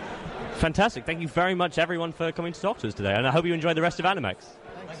 Fantastic. Thank you very much, everyone, for coming to talk to us today, and I hope you enjoy the rest of Animex.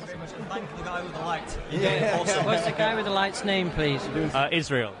 Thanks very much. Thank the guy with the light. Yeah. Awesome. What's the guy with the light's name, please?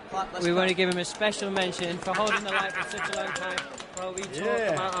 Israel. We want to give him a special mention for holding the light for such a long time while we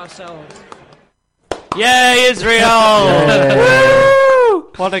talk about ourselves. Yay, Israel!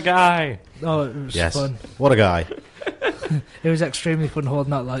 Woo! What a guy. Oh, it was Yes. fun. What a guy. It was extremely fun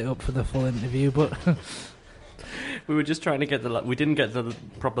holding that light up for the full interview, but We were just trying to get we didn't get the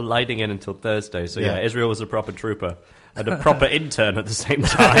proper lighting in until Thursday, so yeah, Israel was a proper trooper and a proper intern at the same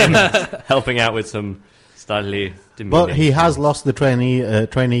time, helping out with some slightly demeaning. But he has lost the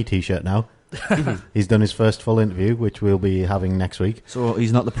trainee T-shirt now. He's done his first full interview, which we'll be having next week. So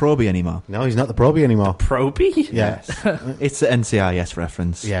he's not the probie anymore? No, he's not the probie anymore. Probie? Yes. It's the NCIS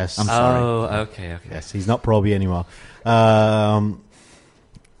reference. Yes. I'm sorry. Oh, okay. Yes, he's not probie anymore.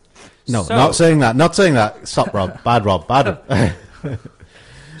 No, not saying that. Stop, Rob. Bad Rob. Bad.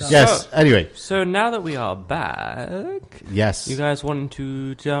 Yes, anyway. So now that we are back... Yes. You guys want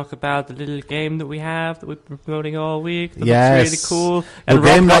to talk about the little game that we have that we've been promoting all week? That Yes. looks really cool. The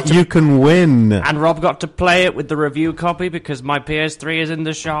game that you can win. And Rob got to play it with the review copy because my PS3 is in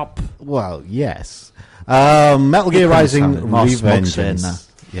the shop. Well, yes. Metal Gear Rising Revengeance.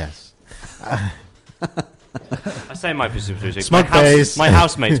 Yes. I say my PS3. Smug face. My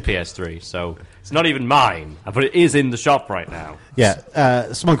housemate's PS3, so it's not even mine. But it is in the shop right now.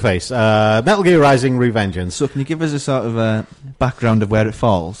 Yeah, smug face. Metal Gear Rising Revengeance. So can you give us a sort of background of where it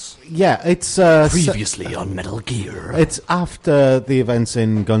falls? Yeah, it's... Previously on Metal Gear. It's after the events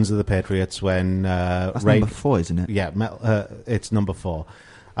in Guns of the Patriots when... That's number 4, isn't it? Yeah, it's number 4.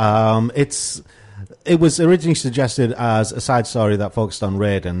 It was originally suggested as a side story that focused on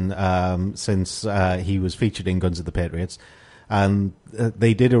Raiden, since he was featured in Guns of the Patriots, and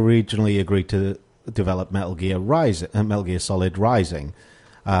they did originally agree to develop Metal Gear Solid Rising,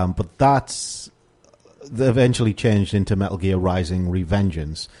 but that's eventually changed into Metal Gear Rising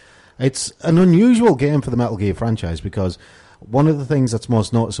Revengeance. It's an unusual game for the Metal Gear franchise because one of the things that's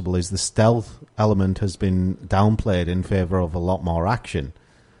most noticeable is the stealth element has been downplayed in favour of a lot more action.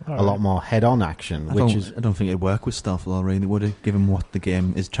 A lot more head-on action. I don't think it'd work with stealth, though, really, would it? Given what the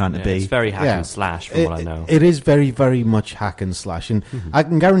game is trying to be. It's very hack and slash, from what I know. It is very, very much hack and slash. And I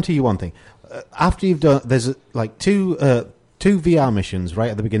can guarantee you one thing. After you've done... There's like two VR missions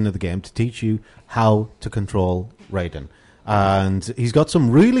right at the beginning of the game to teach you how to control Raiden. And he's got some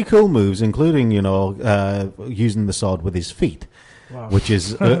really cool moves, including, using the sword with his feet. Wow. Which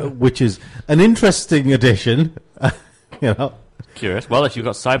is an interesting addition, Curious. Well, if you've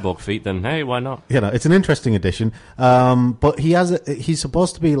got cyborg feet, then hey, why not? It's an interesting addition. But he's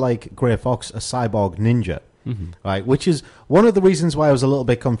supposed to be like Grey Fox, a cyborg ninja, right? Which is one of the reasons why I was a little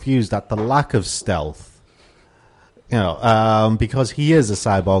bit confused at the lack of stealth. Because he is a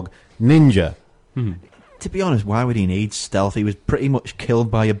cyborg ninja. To be honest, why would he need stealth? He was pretty much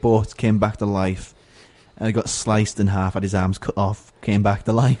killed by a boat, came back to life, and he got sliced in half, had his arms cut off, came back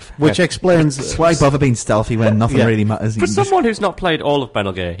to life. Which explains... Why bother being stealthy when nothing really matters? For someone who's not played all of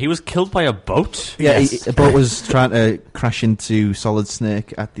Metal Gear, he was killed by a boat? Yeah, a boat was trying to crash into Solid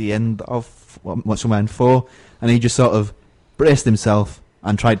Snake at the end of somewhere in 4, and he just sort of braced himself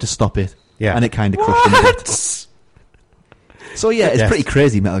and tried to stop it, and it kind of crushed him a bit. So yeah, it's pretty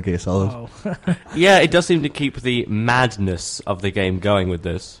crazy, Metal Gear Solid. Oh. Yeah, it does seem to keep the madness of the game going with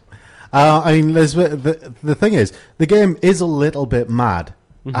this. The thing is, the game is a little bit mad,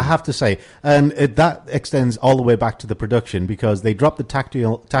 I have to say. And that extends all the way back to the production because they dropped the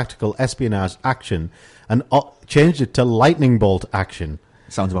tactical espionage action and changed it to lightning bolt action.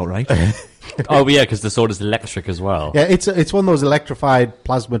 Sounds about right. Oh, yeah, because the sword is electric as well. Yeah, it's one of those electrified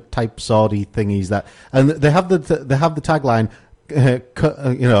plasma type swordy thingies that, and they have the tagline,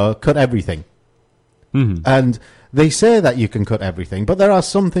 cut everything, and they say that you can cut everything, but there are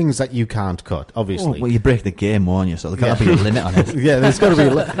some things that you can't cut. Obviously, well, you break the game, won't you? So there's got to be a limit on it. Yeah, there's got to be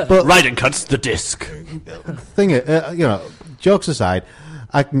a limit. But Raiden cuts the disc. Jokes aside.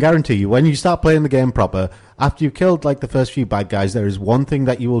 I can guarantee you, when you start playing the game proper, after you've killed like the first few bad guys, there is one thing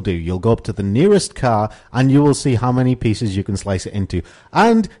that you will do. You'll go up to the nearest car and you will see how many pieces you can slice it into.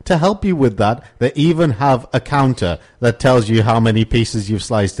 And to help you with that, they even have a counter that tells you how many pieces you've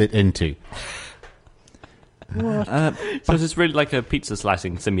sliced it into. So it's really like a pizza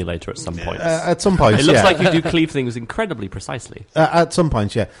slicing simulator at some point. At some points, it looks yeah. like you do cleave things incredibly precisely. At some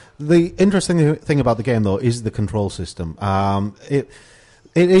points, yeah. The interesting thing about the game, though, is the control system.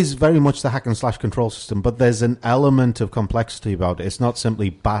 It is very much the hack and slash control system, but there's an element of complexity about it. It's not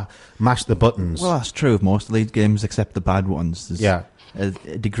simply mash the buttons. Well, that's true of most of these games, except the bad ones. There's a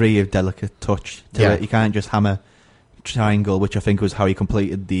degree of delicate touch to it. You can't just hammer triangle, which I think was how you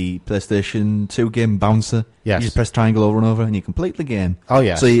completed the PlayStation 2 game Bouncer. Yes. You just press triangle over and over and you complete the game. Oh,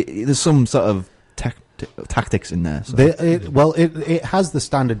 yeah. So there's some sort of tactics in there. So. It has the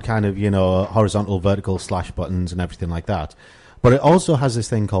standard kind of, horizontal, vertical slash buttons and everything like that. But it also has this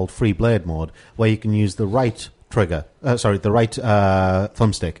thing called free blade mode, where you can use the right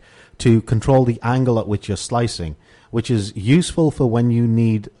thumbstick to control the angle at which you're slicing, which is useful for when you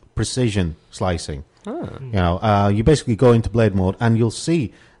need precision slicing. You basically go into blade mode and you'll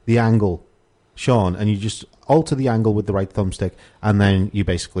see the angle shown, and you just alter the angle with the right thumbstick, and then you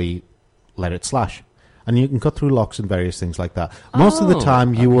basically let it slash, and you can cut through locks and various things like that. Most of the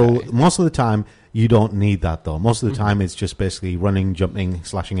time you don't need that, though. Most of the time it's just basically running, jumping,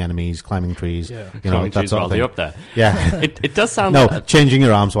 slashing enemies, climbing trees. Yeah. That sort of thing. You're up there. Yeah. It does sound changing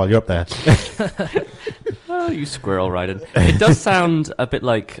your arms while you're up there. Oh, you squirrel riding. It does sound a bit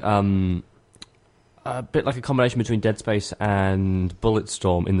like a combination between Dead Space and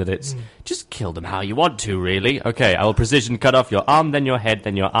Bulletstorm, in that it's just kill them how you want to, really. Okay, I will precision cut off your arm, then your head,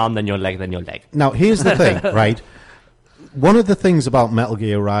 then your arm, then your leg, then your leg. Now, here's the thing, right? One of the things about Metal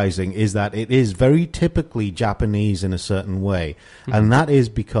Gear Rising is that it is very typically Japanese in a certain way, and that is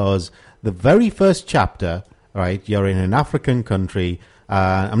because the very first chapter, right, you're in an African country.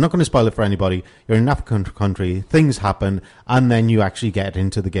 I'm not going to spoil it for anybody. You're in an African country, things happen, and then you actually get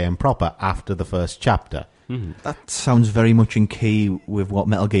into the game proper after the first chapter. That sounds very much in key with what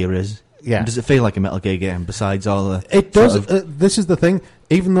Metal Gear is. Yeah. Does it feel like a Metal Gear game besides all the... It does. This is the thing.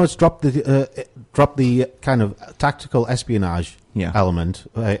 Even though it's dropped the kind of tactical espionage element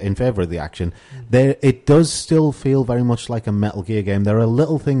in favour of the action, it does still feel very much like a Metal Gear game. There are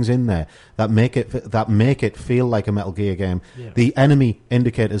little things in there that make it feel like a Metal Gear game. Yeah. The enemy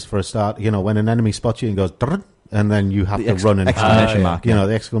indicators for a start. When an enemy spots you and goes, and then you have to run and exclamation mark. The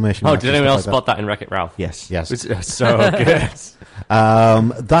exclamation mark. Oh, did anyone else spot that in Wreck-It Ralph? Yes. It's so good.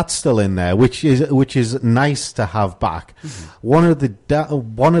 That's still in there, which is nice to have back. One of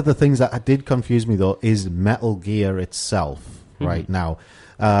the things that did confuse me, though, is Metal Gear itself. Right now,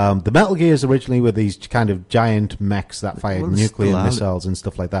 the Metal Gears originally were these kind of giant mechs that fired nuclear missiles and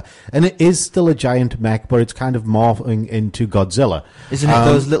stuff like that, and it is still a giant mech, but it's kind of morphing into Godzilla. Isn't it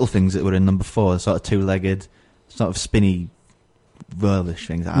those little things that were in number 4, sort of two-legged, sort of spinny, whirlish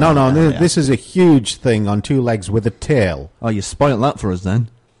things? This is a huge thing on 2 legs with a tail. Oh, you spoiled that for us then.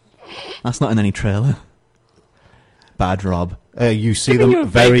 That's not in any trailer. Bad Rob. You see them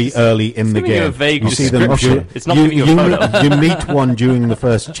very early in the game. You see them. It's not giving you a photo. You meet one during the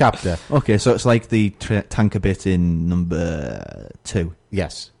first chapter. Okay, so it's like the tanker bit in number 2.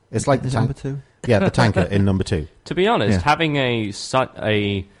 Yes, it's like the number 2. Yeah, the tanker in number 2. To be honest, having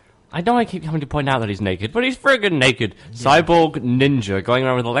I know I keep having to point out that he's naked, but he's friggin' naked. Yeah. Cyborg ninja going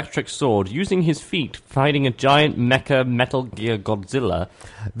around with an electric sword, using his feet, fighting a giant mecha Metal Gear Godzilla.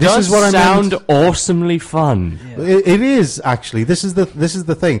 This sound awesomely fun. Yeah. It is, actually. This is the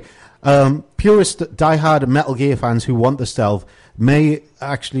thing. Purist, diehard Metal Gear fans who want the stealth may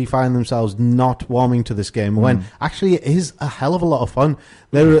actually find themselves not warming to this game when actually it is a hell of a lot of fun.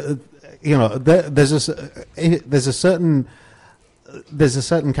 There's a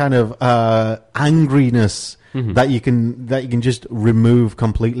certain kind of angriness that you can just remove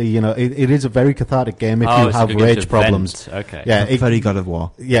completely. It is a very cathartic game if you have rage problems. Okay. Yeah, very God of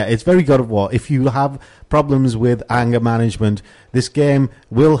War. Yeah, it's very God of War. If you have problems with anger management, this game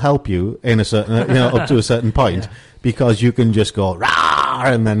will help you in a certain, up to a certain point, because you can just go rah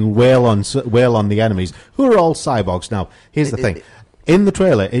and then wail on the enemies who are all cyborgs. Now, here's the thing: in the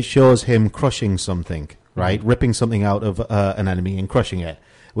trailer, it shows him crushing something. Right, ripping something out of an enemy and crushing it,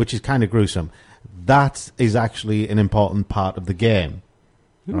 which is kind of gruesome. That is actually an important part of the game,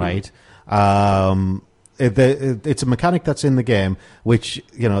 right? It's a mechanic that's in the game, which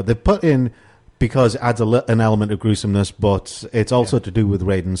they put in because it adds an element of gruesomeness, but it's also to do with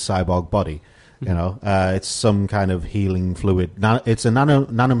Raiden's cyborg body. It's some kind of healing fluid. It's a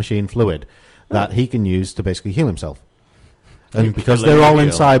nanomachine fluid that he can use to basically heal himself. And because they're all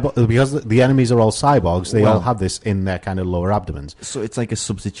because the enemies are all cyborgs, they all have this in their kind of lower abdomens. So it's like a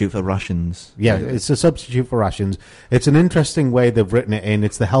substitute for rations. Yeah, it's a substitute for rations. It's an interesting way they've written it in.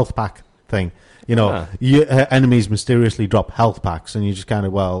 It's the health pack thing. You know, enemies mysteriously drop health packs, and you just kind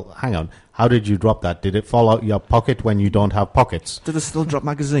of, well, hang on. How did you drop that? Did it fall out your pocket when you don't have pockets? Do they still drop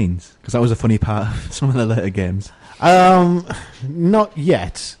magazines? Because that was a funny part of some of the later games. Not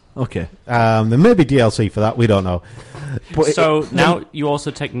yet. Okay. There may be DLC for that. We don't know. But now you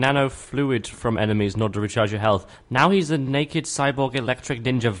also take nano fluid from enemies in order to recharge your health. Now he's a naked cyborg electric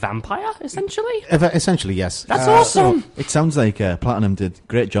ninja vampire, essentially? Essentially, yes. That's awesome! It sounds like Platinum did a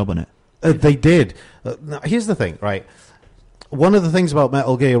great job on it. They did. Now, here's the thing, right? One of the things about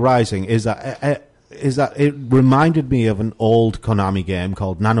Metal Gear Rising is that it reminded me of an old Konami game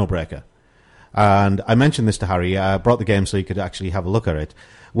called Nano Breaker. And I mentioned this to Harry. I brought the game so he could actually have a look at it,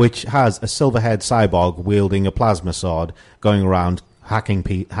 which has a silver-haired cyborg wielding a plasma sword going around hacking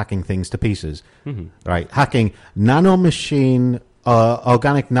things to pieces. Mm-hmm. Right? Hacking nanomachine,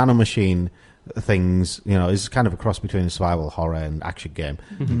 organic nanomachine things, you know, is kind of a cross between a survival horror and action game.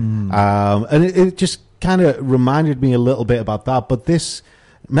 Mm-hmm. And it just kind of reminded me a little bit about that. But this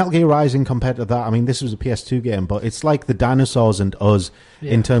Metal Gear Rising compared to that, I mean, this was a PS2 game, but it's like the dinosaurs and us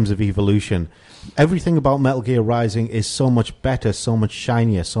in terms of evolution. Everything about Metal Gear Rising is so much better, so much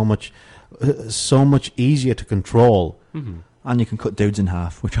shinier, so much easier to control. Mm-hmm. And you can cut dudes in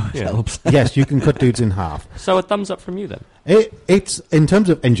half, which always helps. Yes, you can cut dudes in half. So a thumbs up from you then? It's in terms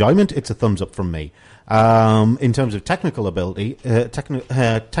of enjoyment, it's a thumbs up from me. In terms of technical ability, it's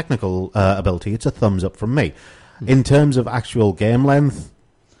a thumbs up from me. In terms of actual game length,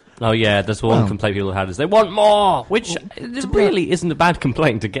 oh yeah, that's one complaint people had is they want more, which really isn't a bad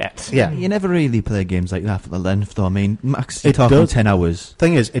complaint to get. Yeah, you never really play games like that for the length, though. I mean, max you're talking 10 hours.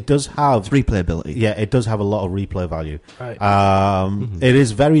 Thing is, it does have replayability. Yeah, it does have a lot of replay value. Right. It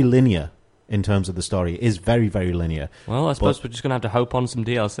is very linear in terms of the story. It is very, very linear. Well, I suppose we're just going to have to hope on some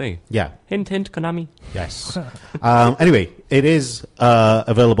DLC. Yeah. Hint, hint, Konami. Yes. Anyway, it is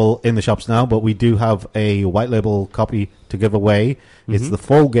available in the shops now, but we do have a white label copy to give away. Mm-hmm. It's the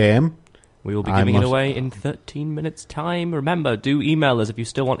full game. We will be giving it away in 13 minutes' time. Remember, do email us if you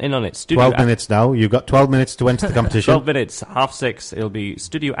still want in on it. 12 minutes now. You've got 12 minutes to enter the competition. 12 minutes, 5:30. It'll be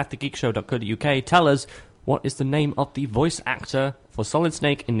studio@thegeekshow.co.uk. Tell us, what is the name of the voice actor for Solid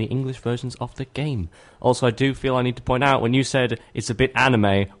Snake in the English versions of the game? Also, I do feel I need to point out, when you said it's a bit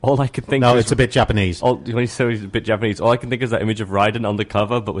anime, all I could think it's a bit Japanese. When you said it's a bit Japanese, all I can think is that image of Raiden on the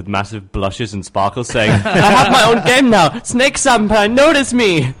cover, but with massive blushes and sparkles saying, I have my own game now! Snake-Senpai, notice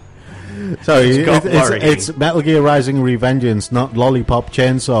me! Sorry, it's Metal Gear Rising Revengeance, not Lollipop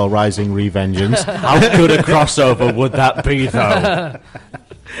Chainsaw Rising Revengeance. How good a crossover would that be, though?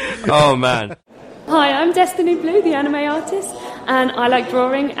 Oh, man. Hi, I'm Destiny Blue, the anime artist, and I like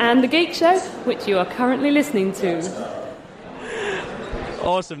drawing and The Geek Show, which you are currently listening to.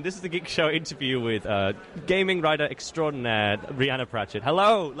 Awesome. This is the Geek Show interview with gaming writer extraordinaire Rihanna Pratchett.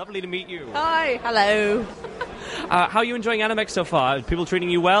 Hello. Lovely to meet you. Hi. Hello. How are you enjoying Animex so far? Are people treating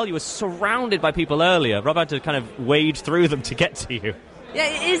you well? You were surrounded by people earlier. Rob had to kind of wade through them to get to you. Yeah,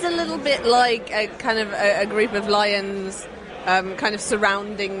 it is a little bit like a kind of a group of lions kind of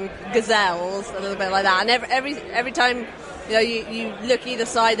surrounding gazelles, a little bit like that. And every time you look either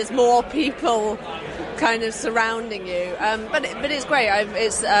side, there's more people kind of surrounding you. But it's great.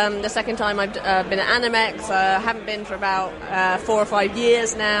 It's the second time I've been at Animex. I haven't been for about 4 or 5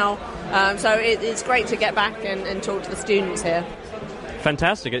 years now. So it's great to get back and talk to the students here.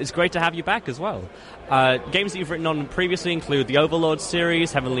 Fantastic. It's great to have you back as well. Games that you've written on previously include the Overlord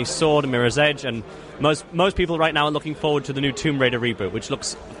series, Heavenly Sword, and Mirror's Edge, and most people right now are looking forward to the new Tomb Raider reboot, which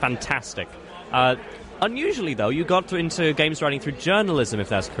looks fantastic. Unusually, though, you got into games writing through journalism, if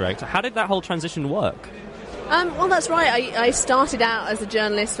that's correct. How did that whole transition work? Well, that's right. I started out as a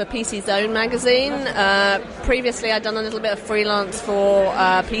journalist for PC Zone magazine. Previously, I'd done a little bit of freelance for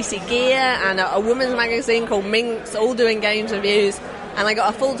PC Gear and a women's magazine called Minx, all doing games reviews. And I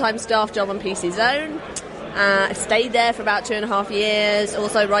got a full-time staff job on PC Zone. I stayed there for about 2.5 years,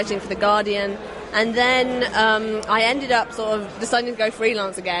 also writing for The Guardian. And then I ended up sort of deciding to go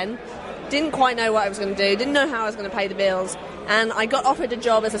freelance again. Didn't quite know what I was going to do, didn't know how I was going to pay the bills. And I got offered a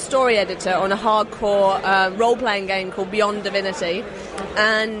job as a story editor on a hardcore role-playing game called Beyond Divinity.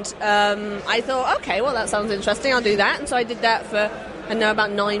 And I thought, okay, well, that sounds interesting, I'll do that. And so I did that for,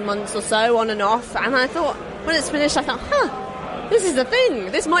 about 9 months or so, on and off. And I thought, when it's finished, I thought, this is the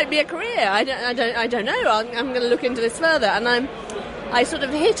thing. This might be a career. I don't know. I'm going to look into this further. And I sort of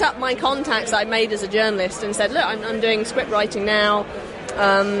hit up my contacts I made as a journalist and said, look, I'm doing script writing now.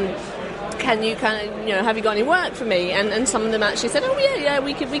 can you have you got any work for me? And some of them actually said, oh yeah,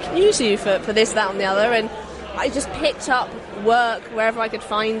 we can use you for this, that, and the other. And I just picked up work wherever I could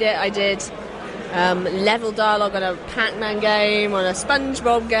find it. I did level dialogue on a Pac-Man game, on a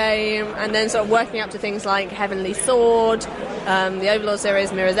SpongeBob game, and then sort of working up to things like Heavenly Sword, the Overlord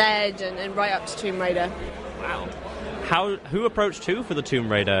series, Mirror's Edge, and right up to Tomb Raider. Wow. Who approached who for the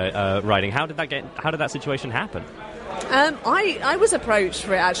Tomb Raider writing? How did that situation happen? I was approached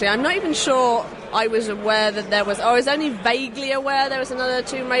for it, actually. I'm not even sure I was aware that I was only vaguely aware there was another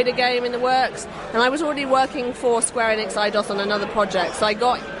Tomb Raider game in the works, and I was already working for Square Enix Eidos on another project, so I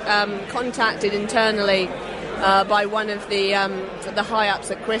got contacted internally by one of the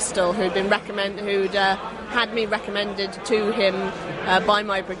high-ups at Crystal who'd had me recommended to him by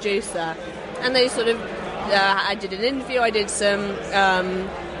my producer, and they sort of I did an interview,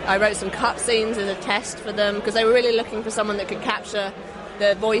 I wrote some cutscenes as a test for them because they were really looking for someone that could capture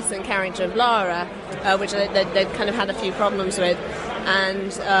the voice and character of Lara, which they'd kind of had a few problems with.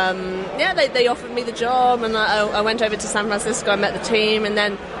 And they offered me the job, and I went over to San Francisco, I met the team, and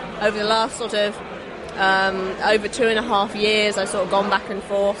then over the last sort of over 2.5 years, I've sort of gone back and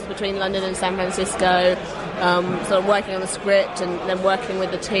forth between London and San Francisco, sort of working on the script and then working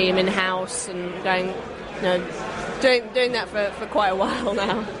with the team in-house and going, doing that for quite a while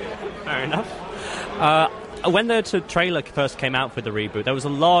now. Fair enough. When the trailer first came out for the reboot, there was a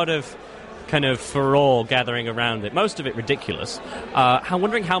lot of kind of furore gathering around it, most of it ridiculous. I'm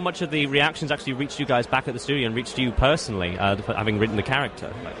wondering how much of the reactions actually reached you guys back at the studio and reached you personally, having written the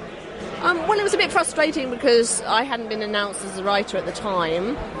character. Well, it was a bit frustrating because I hadn't been announced as a writer at the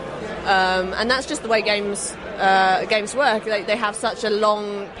time, and that's just the way games work. They have such a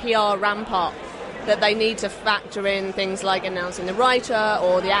long PR ramp-up that they need to factor in things like announcing the writer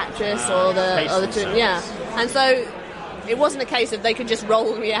or the actress or the two, and so it wasn't a case of they could just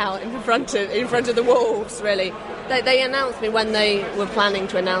roll me out in front of the wolves. Really, they announced me when they were planning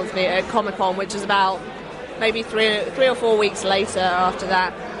to announce me at Comic-Con, which is about maybe three or 4 weeks later after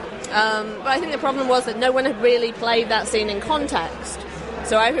that. But I think the problem was that no one had really played that scene in context,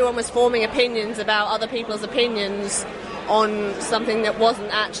 so everyone was forming opinions about other people's opinions on something that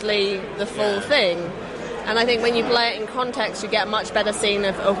wasn't actually the full thing. And I think when you play it in context, you get a much better scene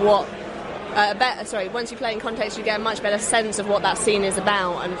of what... once you play it in context, you get a much better sense of what that scene is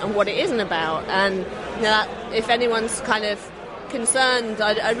about and what it isn't about. And if anyone's kind of concerned,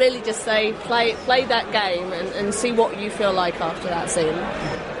 I'd really just say play that game and see what you feel like after that scene.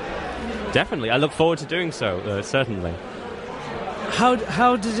 Definitely. I look forward to doing so, certainly.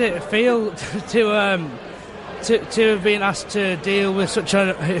 How does it feel to have been asked to deal with such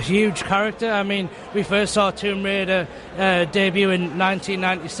a huge character? I mean, we first saw Tomb Raider debut in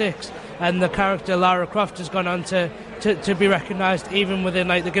 1996, and the character Lara Croft has gone on to be recognised even within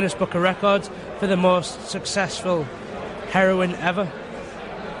the Guinness Book of Records for the most successful heroine ever.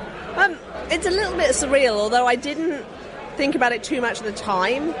 It's a little bit surreal, although I didn't think about it too much at the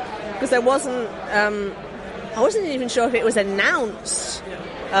time because there wasn't. I wasn't even sure if it was announced.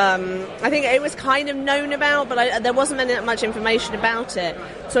 I think it was kind of known about, but there wasn't much information about it.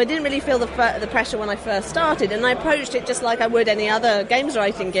 So I didn't really feel the pressure when I first started, and I approached it just like I would any other games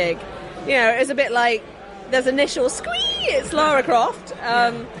writing gig. It was a bit like there's initial squee, it's Lara Croft,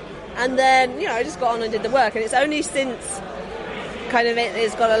 and then I just got on and did the work, and it's only since kind of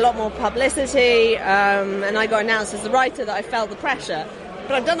it's got a lot more publicity, and I got announced as the writer that I felt the pressure.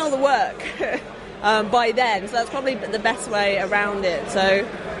 But I've done all the work by then, so that's probably the best way around it. So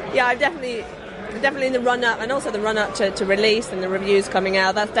yeah, I've definitely in the run-up, and also the run-up to release and the reviews coming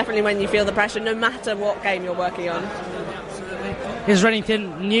out, that's definitely when you feel the pressure, no matter what game you're working on. Is there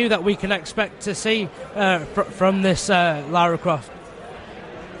anything new that we can expect to see from this Lara Croft?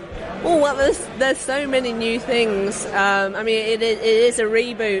 Oh, well, there's so many new things. I mean, it is a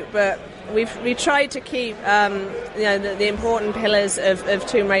reboot, but we tried to keep the important pillars of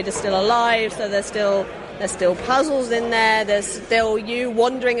Tomb Raider still alive. So there's still puzzles in there. There's still you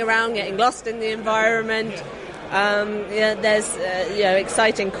wandering around, getting lost in the environment. There's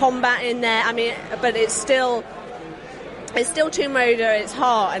exciting combat in there. I mean, but it's still Tomb Raider at its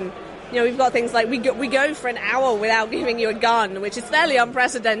heart, and we've got things like we go for an hour without giving you a gun, which is fairly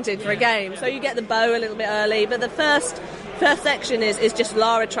unprecedented for a game. So you get the bow a little bit early, but the first section is just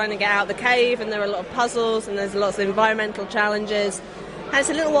Lara trying to get out of the cave, and there are a lot of puzzles, and there's lots of environmental challenges. And it's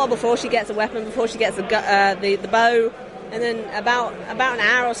a little while before she gets a weapon, before she gets the bow, and then about an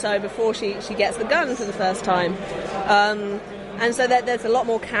hour or so before she gets the gun for the first time. And so there's a lot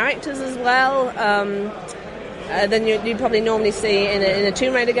more characters as well. than you probably normally see in a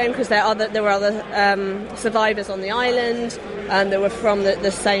Tomb Raider game, because there were other survivors on the island that were from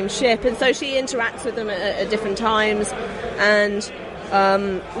the same ship, and so she interacts with them at different times, and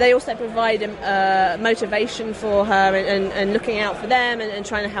they also provide motivation for her, and looking out for them and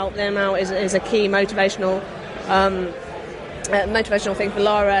trying to help them out is a key motivational thing for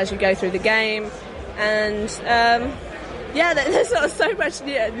Lara as you go through the game. And there's sort of so much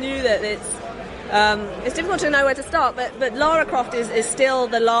new that it's difficult to know where to start. But Lara Croft is still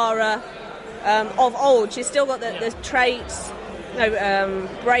the Lara of old. She's still got the traits,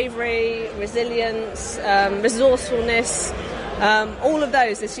 bravery, resilience, resourcefulness, all of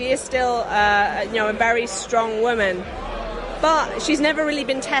those. She is still a very strong woman. But she's never really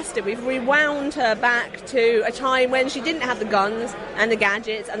been tested. We've rewound her back to a time when she didn't have the guns and the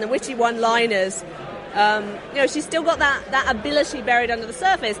gadgets and the witty one-liners. She's still got that ability buried under the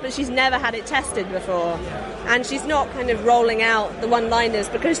surface, but she's never had it tested before. And she's not kind of rolling out the one-liners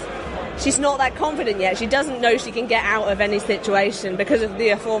because she's not that confident yet. She doesn't know she can get out of any situation because of the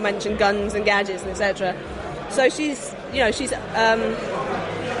aforementioned guns and gadgets, etc. So she's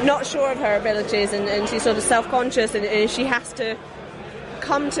not sure of her abilities, and she's sort of self-conscious, and she has to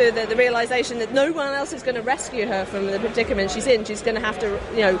come to the realization that no one else is going to rescue her from the predicament she's in. She's going to have to,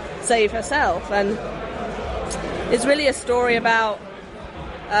 save herself. And it's really a story about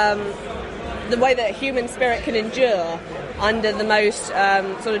the way that human spirit can endure under the most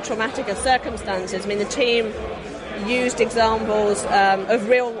sort of traumatic of circumstances. I mean, the team used examples of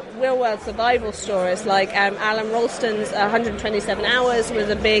real-world survival stories, like Alan Ralston's 127 Hours was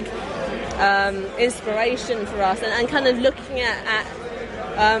a big inspiration for us, and kind of looking at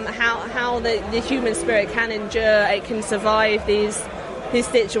how the human spirit can endure, it can survive these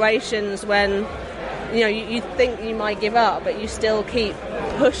situations when you think you might give up, but you still keep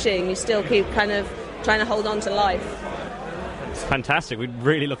pushing, you still keep kind of trying to hold on to life. It's fantastic. We're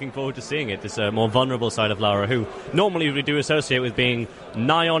really looking forward to seeing it. This more vulnerable side of Lara, who normally we do associate with being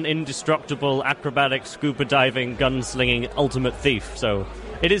nigh on indestructible, acrobatic, scuba diving, gunslinging, ultimate thief. So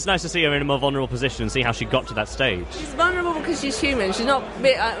it is nice to see her in a more vulnerable position and see how she got to that stage. She's vulnerable because she's human. She's not.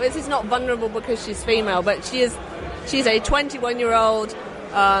 This is not vulnerable because she's female, but she's a 21-year-old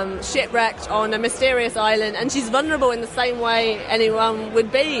shipwrecked on a mysterious island, and she's vulnerable in the same way anyone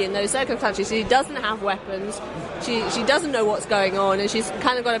would be in those circumstances. She doesn't have weapons. She doesn't know what's going on, and she's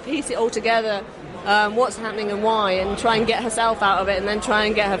kind of got to piece it all together, what's happening and why, and try and get herself out of it, and then try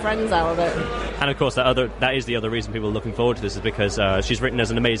and get her friends out of it. And of course, that is the other reason people are looking forward to this, is because she's written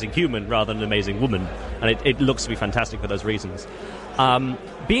as an amazing human rather than an amazing woman, and it looks to be fantastic for those reasons.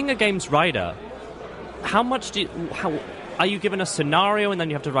 Being a games writer, how are you given a scenario and then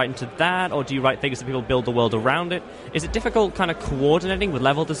you have to write into that, or do you write things that people build the world around it? Is it difficult kind of coordinating with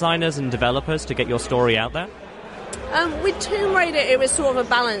level designers and developers to get your story out there? With Tomb Raider, it was sort of a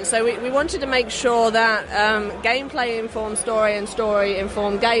balance. So we wanted to make sure that gameplay informed story and story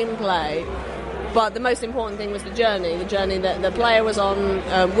informed gameplay. But the most important thing was the journey that the player was on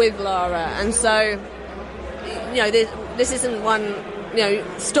with Lara. And so, this isn't one.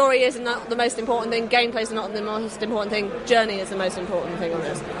 Story is not the most important thing, gameplay is not the most important thing, journey is the most important thing on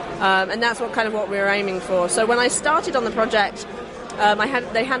this. And that's what we were aiming for. So when I started on the project,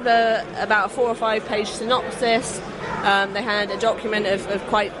 they had about a 4 or 5 page synopsis. They had a document of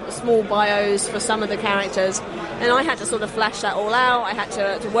quite small bios for some of the characters, and I had to sort of flesh that all out. I had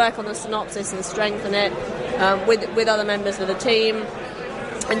to work on the synopsis and strengthen it with other members of the team,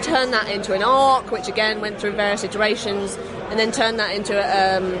 and turn that into an arc, which again went through various iterations, and then turn that into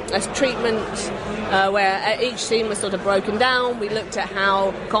a treatment where each scene was sort of broken down. We looked at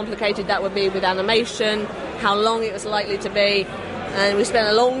how complicated that would be with animation, how long it was likely to be, and we spent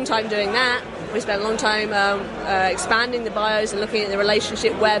a long time doing that. We spent a long time expanding the bios and looking at the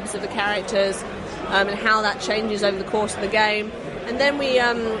relationship webs of the characters and how that changes over the course of the game. And then we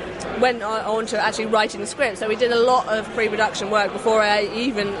went on to actually writing the script. So we did a lot of pre-production work before I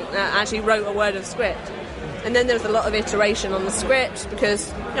even actually wrote a word of script. And then there was a lot of iteration on the script because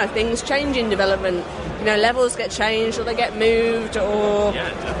things change in development. Levels get changed or they get moved, or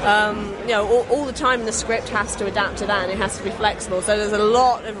all the time the script has to adapt to that and it has to be flexible. So there's a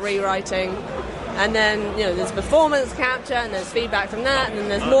lot of rewriting. And then there's performance capture and there's feedback from that, and then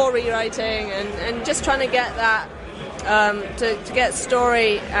there's more rewriting and just trying to get that to get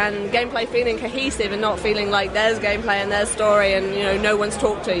story and gameplay feeling cohesive and not feeling like there's gameplay and there's story and no one's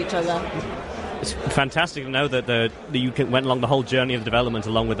talked to each other. It's fantastic to know that you went along the whole journey of development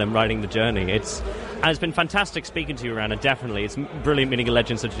along with them writing the journey. It's been fantastic speaking to you, Rana, definitely. It's brilliant meeting a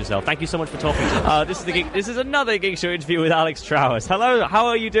legend such as yourself. Thank you so much for talking to us. This is another Geek Show interview with Alex Trowers. Hello, how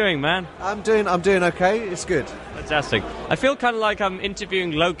are you doing, man? I'm doing okay, it's good. Fantastic. I feel kind of like I'm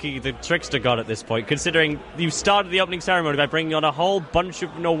interviewing Loki, the trickster god, at this point, considering you started the opening ceremony by bringing on a whole bunch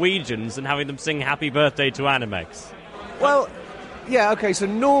of Norwegians and having them sing Happy Birthday to Animex. Well, yeah, okay, so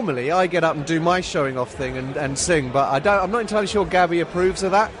normally I get up and do my showing off thing and sing, but I'm not entirely sure Gabby approves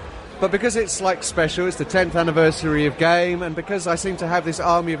of that. But because it's like special, it's the 10th anniversary of Game, and because I seem to have this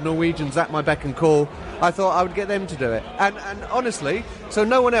army of Norwegians at my beck and call, I thought I would get them to do it. And honestly, so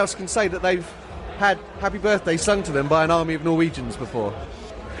no one else can say that they've had Happy Birthday sung to them by an army of Norwegians before.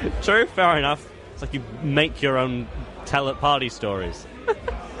 True, fair enough. It's like you make your own party stories.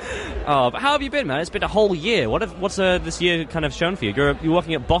 Oh, but how have you been, man? It's been a whole year. What's this year kind of shown for you? You're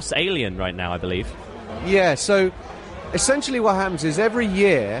working at Boss Alien right now, I believe. Yeah, so essentially what happens is every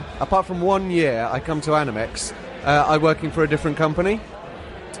year, apart from 1 year, I come to Animex. I'm working for a different company.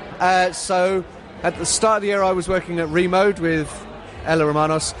 So at the start of the year, I was working at Remode with Ella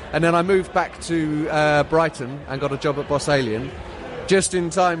Romanos, and then I moved back to Brighton and got a job at Boss Alien, just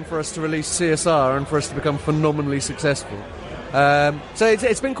in time for us to release CSR and for us to become phenomenally successful. So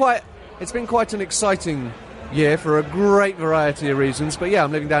it's been quite an exciting year for a great variety of reasons. But yeah,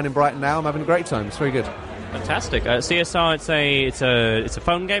 I'm living down in Brighton now. I'm having a great time. It's very good. Fantastic. CSR, it's a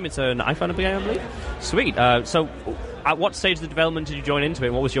phone game. It's an iPhone game, I believe. Sweet. So, at what stage of the development did you join into it?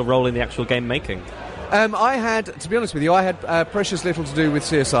 And what was your role in the actual game making? I had, to be honest with you, I had precious little to do with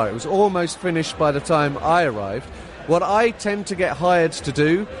CSR. It was almost finished by the time I arrived. What I tend to get hired to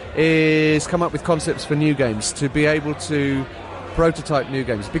do is come up with concepts for new games, to be able to prototype new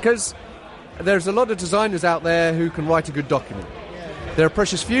games, because there's a lot of designers out there who can write a good document. There are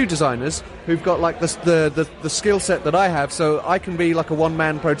precious few designers who've got like the skill set that I have, so I can be like a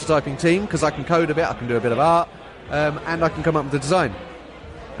one-man prototyping team because I can code a bit, I can do a bit of art, and I can come up with the design.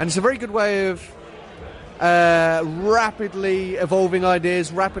 And it's a very good way of rapidly evolving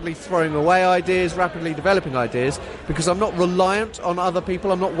ideas, rapidly throwing away ideas, rapidly developing ideas, because I'm not reliant on other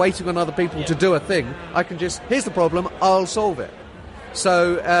people, I'm not waiting on other people to do a thing. I can just, here's the problem, I'll solve it.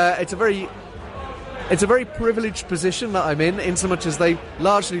 So it's a very privileged position that I'm in so much as they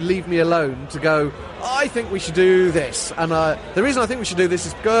largely leave me alone to go, I think we should do this. And the reason I think we should do this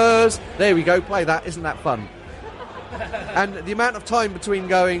is because, there we go, play that, isn't that fun? And the amount of time between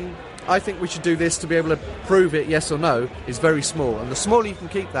going, I think we should do this, to be able to prove it, yes or no, is very small. And the smaller you can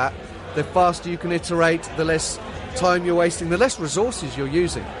keep that, the faster you can iterate, the less time you're wasting, the less resources you're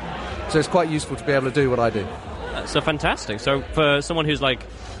using. So it's quite useful to be able to do what I do. So fantastic. So for someone who's like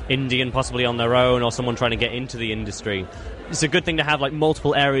indie and possibly on their own, or someone trying to get into the industry, it's a good thing to have like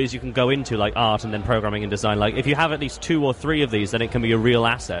multiple areas you can go into, like art and then programming and design. Like if you have at least 2 or 3 of these, then it can be a real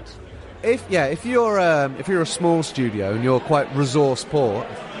asset. If you're a small studio and you're quite resource poor,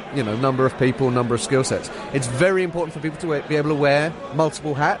 you know, number of people, number of skill sets, it's very important for people to be able to wear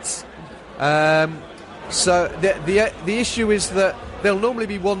multiple hats. So the issue is that there'll normally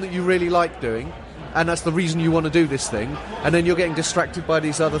be one that you really like doing, and that's the reason you want to do this thing, and then you're getting distracted by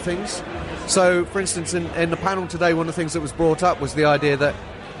these other things. So, for instance, in the panel today, one of the things that was brought up was the idea that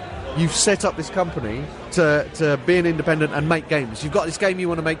you've set up this company to be an independent and make games. You've got this game you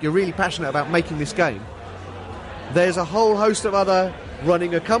want to make, you're really passionate about making this game. There's a whole host of other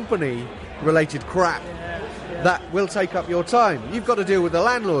running a company related crap that will take up your time. You've got to deal with the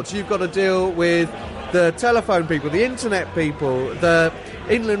landlords, you've got to deal with the telephone people, the internet people, the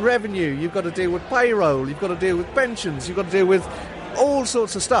inland revenue, you've got to deal with payroll, you've got to deal with pensions, you've got to deal with all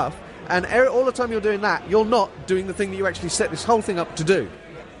sorts of stuff, and all the time you're doing that, you're not doing the thing that you actually set this whole thing up to do.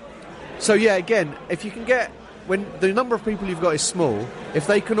 So yeah, again, if you can get, when the number of people you've got is small, if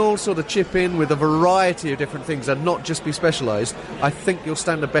they can all sort of chip in with a variety of different things and not just be specialised, I think you'll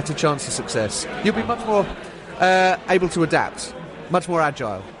stand a better chance of success. You'll be much more able to adapt, much more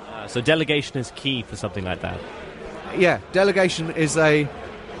agile. So delegation is key for something like that. Yeah, delegation is a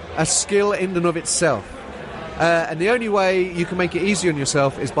skill in and of itself. And the only way you can make it easier on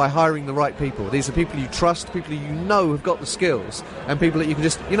yourself is by hiring the right people. These are people you trust, people you know have got the skills, and people that you can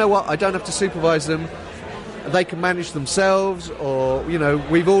just, you know what, I don't have to supervise them. They can manage themselves, or, you know,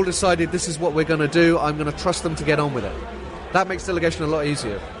 we've all decided this is what we're going to do. I'm going to trust them to get on with it. That makes delegation a lot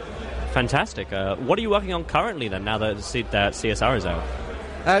easier. Fantastic. What are you working on currently then, now that CSR is out?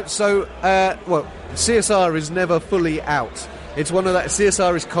 CSR is never fully out. It's one of that.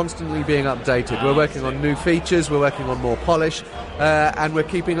 CSR is constantly being updated. We're working on new features, we're working on more polish, and we're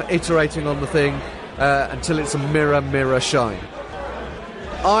keeping iterating on the thing until it's a mirror shine.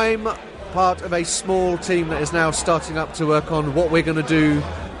 I'm part of a small team that is now starting up to work on what we're going to do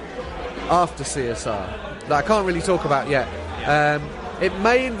after CSR that I can't really talk about yet. It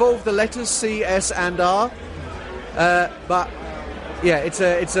may involve the letters C, S, and R, but yeah, it's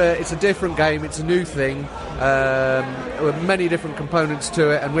a different game. It's a new thing with many different components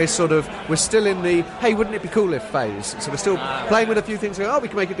to it, and we're still in the hey, wouldn't it be cool if phase. So we're still playing with a few things. Going, we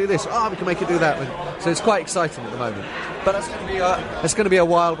can make it do this. We can make it do that. So it's quite exciting at the moment. But that's going to be a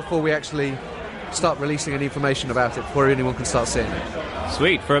while before we actually start releasing any information about it, before anyone can start seeing it.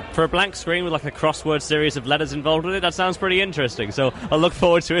 Sweet. For a blank screen with like a crossword series of letters involved with it, that sounds pretty interesting. So I'll look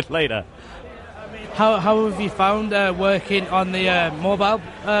forward to it later. How have you found working on the mobile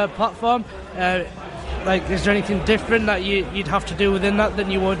platform? Is there anything different that you'd have to do within that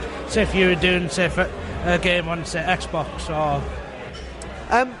than you would, say, if you were doing, say, a game on, say, Xbox or...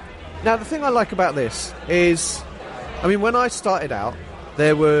 Now, the thing I like about this is, when I started out,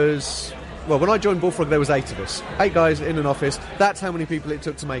 there was... Well, when I joined Bullfrog, there was 8 of us. 8 guys in an office. That's how many people it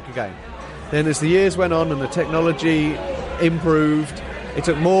took to make a game. Then as the years went on and the technology improved, it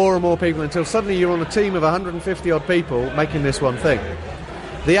took more and more people until suddenly you're on a team of 150-odd people making this one thing.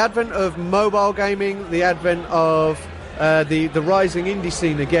 The advent of mobile gaming, the advent of the rising indie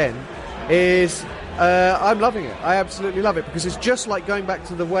scene again, is... I'm loving it. I absolutely love it, because it's just like going back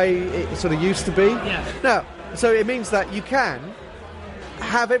to the way it sort of used to be. Yeah. Now, so it means that you can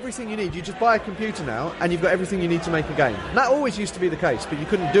have everything you need. You just buy a computer now and you've got everything you need to make a game. And that always used to be the case, but you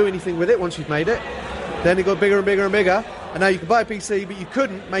couldn't do anything with it once you've made it. Then it got bigger and bigger and bigger, and now you can buy a PC, but you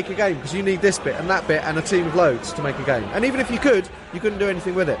couldn't make a game because you need this bit and that bit and a team of loads to make a game. And even if you could, you couldn't do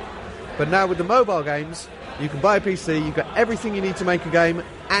anything with it. But now with the mobile games, you can buy a PC, you've got everything you need to make a game,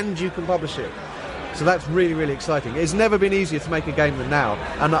 and you can publish it. So that's really, really exciting. It's never been easier to make a game than now,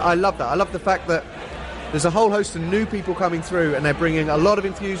 and I love that. I love the fact that there's a whole host of new people coming through, and they're bringing a lot of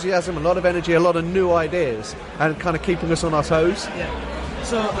enthusiasm, a lot of energy, a lot of new ideas, and kind of keeping us on our toes. Yeah.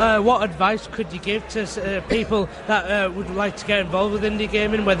 So what advice could you give to people that would like to get involved with indie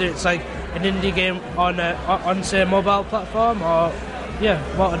gaming, whether it's like an indie game on say, a mobile platform, or,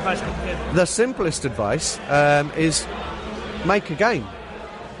 what advice could you give? The simplest advice is make a game.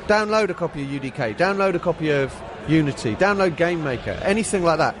 Download a copy of UDK, download a copy of Unity, download Game Maker, anything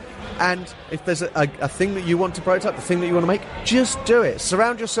like that. And if there's a thing that you want to prototype, the thing that you want to make, just do it.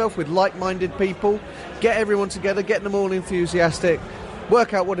 Surround yourself with like-minded people, get everyone together, get them all enthusiastic,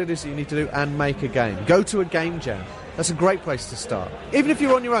 work out what it is that you need to do, and make a game. Go to a game jam. That's a great place to start. Even if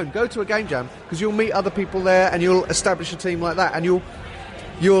you're on your own, go to a game jam, because you'll meet other people there and you'll establish a team like that, and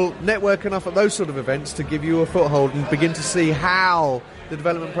you'll network enough at those sort of events to give you a foothold and begin to see how the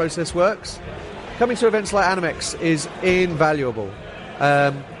development process works. Coming to events like Animex is invaluable.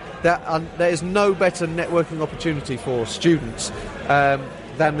 There is no better networking opportunity for students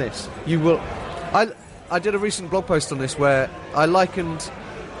than this. I did a recent blog post on this where I likened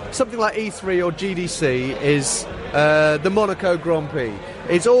something like E3 or GDC is the Monaco Grand Prix.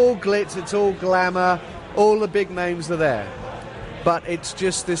 It's all glitz, it's all glamour, all the big names are there. But it's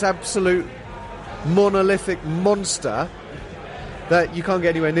just this absolute monolithic monster that you can't get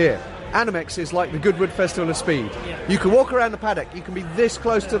anywhere near. Animex is like the Goodwood Festival of Speed. You can walk around the paddock, you can be this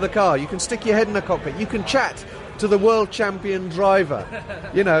close to the car, you can stick your head in the cockpit, you can chat to the world champion driver,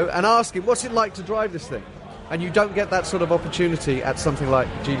 and ask him, what's it like to drive this thing? And you don't get that sort of opportunity at something like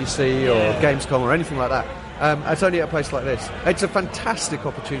GDC or Gamescom or anything like that. It's only at a place like this. It's a fantastic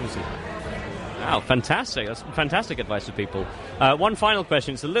opportunity. Wow, fantastic. That's fantastic advice for people. One final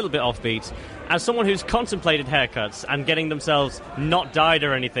question, it's a little bit offbeat. As someone who's contemplated haircuts and getting themselves not dyed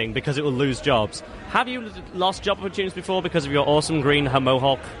or anything because it will lose jobs, have you lost job opportunities before because of your awesome green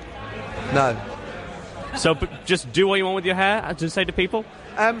mohawk? No. So just do what you want with your hair, to say to people?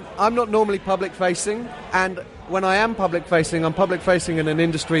 I'm not normally public-facing, and when I am public-facing, I'm public-facing in an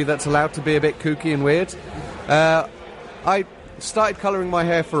industry that's allowed to be a bit kooky and weird. I started colouring my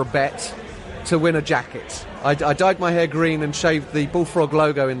hair for a bet to win a jacket. I dyed my hair green and shaved the Bullfrog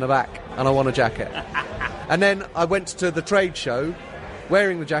logo in the back, and I won a jacket. And then I went to the trade show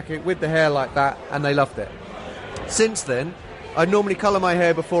wearing the jacket with the hair like that, and they loved it. Since then, I normally colour my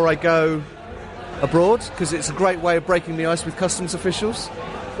hair before I go abroad, because it's a great way of breaking the ice with customs officials.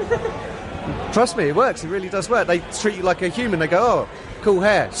 Trust me, it works. It really does work. They treat you like a human. They go, oh, cool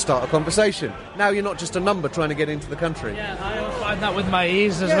hair, start a conversation. Now you're not just a number trying to get into the country. Yeah, I find that with my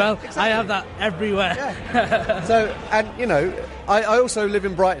ears as well. Exactly. I have that everywhere. Yeah. So, and I also live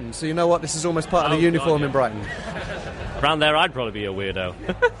in Brighton, so you know what? This is almost part of the uniform in Brighton. Around there, I'd probably be a weirdo.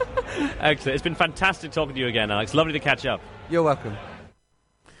 Excellent. It's been fantastic talking to you again, Alex. Lovely to catch up. You're welcome.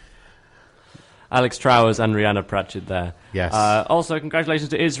 Alex Trowers and Rihanna Pratchett there. Yes. Also, congratulations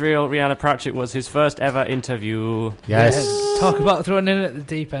to Israel. Rihanna Pratchett was his first ever interview. Yes. Talk about throwing in at the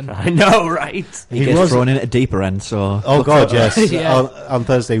deep end. I know, right? He gets thrown in at a deeper end, so... Oh, God, yes. Yeah. On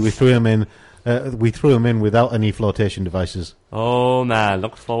Thursday, we threw him in. We threw him in without any flotation devices. Oh, man.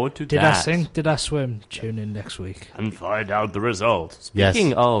 Look forward to Did that. I sing? Did I swim? Tune in next week. And find out the results. Yes.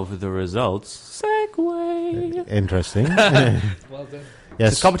 Speaking of the results, segue. Interesting. Well done.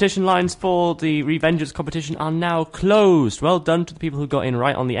 Yes. The competition lines for the Revengeance competition are now closed. Well done to the people who got in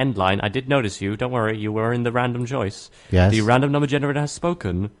right on the end line. I did notice you. Don't worry, you were in the random choice. Yes. The random number generator has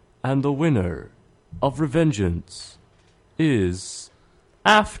spoken, and the winner of Revengeance is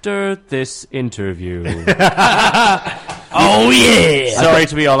after this interview. Oh, yeah! Sorry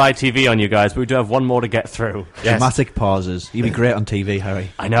to be all ITV on you guys, but we do have one more to get through. Dramatic pauses. You'd be great on TV, Harry.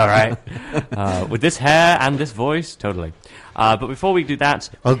 I know, right? With this hair and this voice, totally. But before we do that...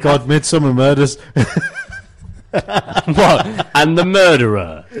 Oh, God, Midsummer Murders. What? And the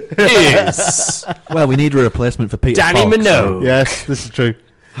murderer is... Well, we need a replacement for Peter Danny Falk, Minogue. so Yes, this is true.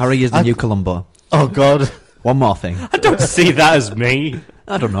 Harry is the new Columbo. Oh, God. One more thing. I don't see that as me.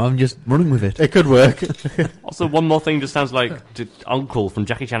 I don't know, I'm just running with it. It could work. Also, one more thing just sounds like Uncle from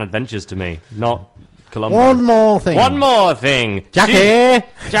Jackie Chan Adventures to me, not Columbo. One more thing. One more thing. Jackie!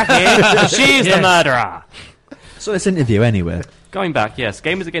 Jackie! She's the murderer! So this interview, anyway. Going back, yes,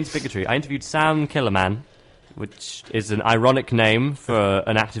 Gamers Against Bigotry. I interviewed Sam Killerman, which is an ironic name for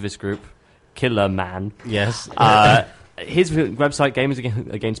an activist group. Killer Man. Yes. His website,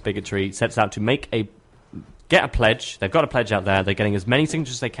 Gamers Against Bigotry, sets out to get a pledge. They've got a pledge out there. They're getting as many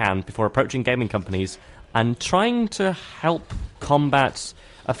signatures as they can before approaching gaming companies and trying to help combat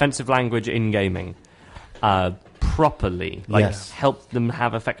offensive language in gaming properly. Help them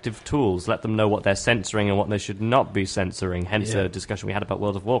have effective tools. Let them know what they're censoring and what they should not be censoring. Hence a discussion we had about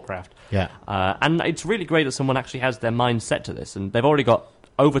World of Warcraft. Yeah. And it's really great that someone actually has their mind set to this. And they've already got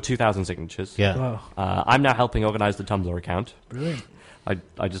over 2,000 signatures. Yeah. Wow. I'm now helping organise the Tumblr account. Brilliant.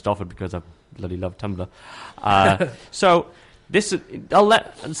 I just offered because I bloody love Tumblr. So I'll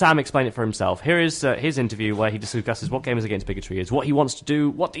let Sam explain it for himself. Here is his interview where he discusses what Gamers Against Bigotry is, what he wants to do,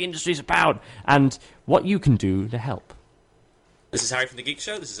 what the industry's about, and what you can do to help. This is Harry from The Geek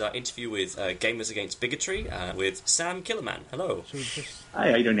Show. This is our interview with Gamers Against Bigotry with Sam Killerman. Hello.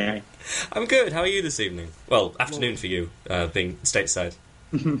 Hi, how you doing, Harry? I'm good. How are you this evening? Well, afternoon for you, being stateside.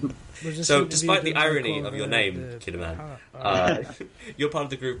 So, despite the irony of your name, Killerman, you're part of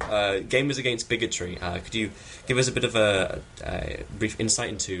the group Gamers Against Bigotry. Could you give us a bit of a brief insight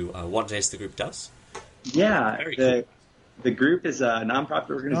into what it is the group does? Yeah, the group is a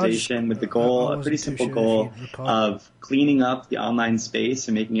non-profit organization with the goal, a pretty simple goal, of cleaning up the online space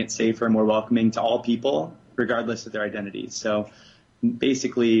and making it safer and more welcoming to all people, regardless of their identities. So,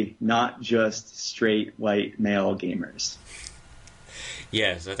 basically, not just straight white male gamers.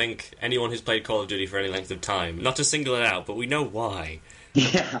 Yes, I think anyone who's played Call of Duty for any length of time, not to single it out, but we know why.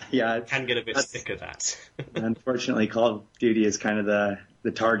 Yeah. Can get a bit sick of that. Unfortunately, Call of Duty is kind of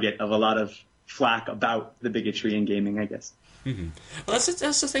the target of a lot of flack about the bigotry in gaming, I guess. Mm-hmm. Well,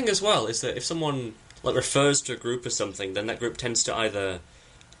 that's the thing as well, is that if someone refers to a group as something, then that group tends to either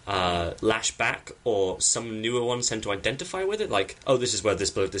lash back, or some newer ones tend to identify with it, like, oh, this is where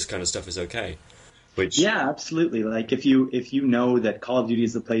this kind of stuff is okay. Yeah, absolutely. Like if you know that Call of Duty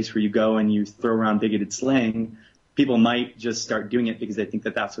is the place where you go and you throw around bigoted slang, people might just start doing it because they think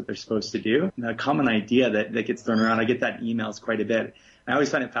that that's what they're supposed to do. And a common idea that gets thrown around, I get that in emails quite a bit. I always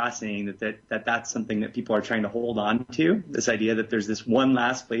find it fascinating that's something that people are trying to hold on to, this idea that there's this one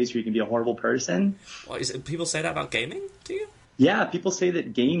last place where you can be a horrible person. Well, people say that about gaming, do you? Yeah, people say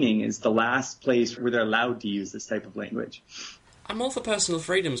that gaming is the last place where they're allowed to use this type of language. I'm all for personal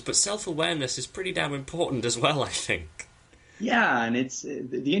freedoms, but self-awareness is pretty damn important as well, I think. Yeah, and it's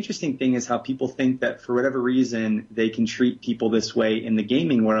the interesting thing is how people think that for whatever reason they can treat people this way in the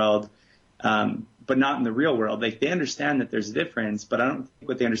gaming world, but not in the real world. Like, they understand that there's a difference, but I don't think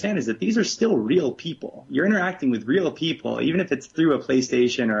what they understand is that these are still real people. You're interacting with real people, even if it's through a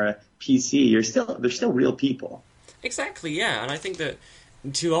PlayStation or a PC. They're still real people. Exactly, yeah, and I think that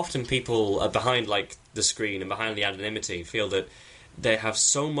too often people behind the screen and behind the anonymity feel that they have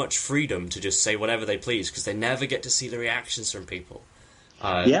so much freedom to just say whatever they please because they never get to see the reactions from people.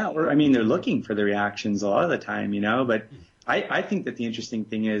 They're looking for the reactions a lot of the time, but I think that the interesting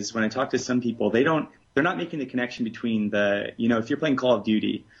thing is when I talk to some people, they're not making the connection between if you're playing Call of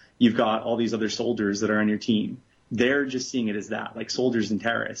Duty, you've got all these other soldiers that are on your team. They're just seeing it as that, like soldiers and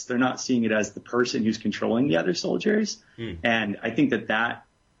terrorists. They're not seeing it as the person who's controlling the other soldiers. And I think that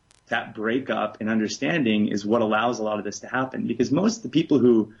breakup in understanding is what allows a lot of this to happen, because most of the people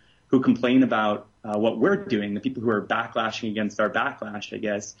who who complain about what we're doing, the people who are backlashing against our backlash, I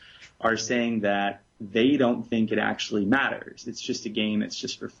guess, are saying that they don't think it actually matters. It's just a game. It's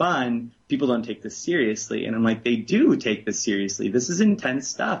just for fun. People don't take this seriously. And I'm like, they do take this seriously. This is intense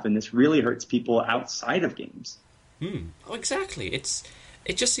stuff, and this really hurts people outside of games. Oh, exactly. It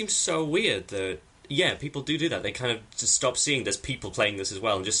just seems so weird that, yeah, people do that. They kind of just stop seeing there's people playing this as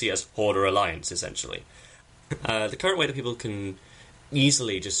well and just see it as Horde or Alliance, essentially. The current way that people can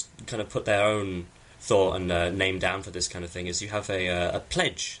easily just kind of put their own thought and name down for this kind of thing is you have a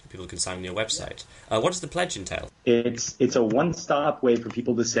pledge that people can sign on your website. What does the pledge entail? It's a one-stop way for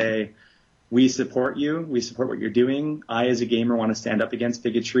people to say, we support you, we support what you're doing. I, as a gamer, want to stand up against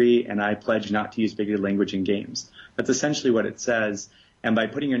bigotry, and I pledge not to use bigoted language in games. That's essentially what it says. And by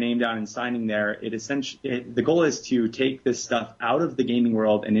putting your name down and signing there, the goal is to take this stuff out of the gaming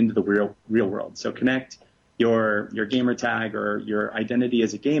world and into the real world. So connect your gamer tag or your identity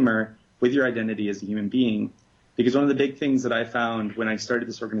as a gamer with your identity as a human being. Because one of the big things that I found when I started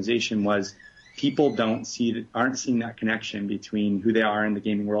this organization was people aren't seeing that connection between who they are in the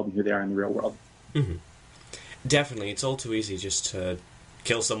gaming world and who they are in the real world. Mm-hmm. Definitely, it's all too easy just to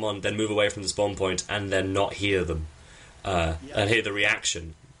kill someone, then move away from the spawn point, and then not hear them, and hear the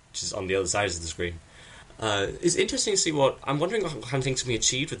reaction, which is on the other side of the screen. It's interesting to see I'm wondering what kind of things can be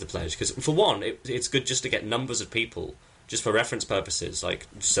achieved with the pledge, because for one, it's good just to get numbers of people, just for reference purposes, like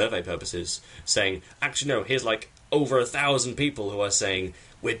survey purposes, saying, actually no, here's like over 1,000 people who are saying,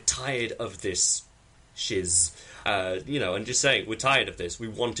 we're tired of this shiz, and just saying, we're tired of this, we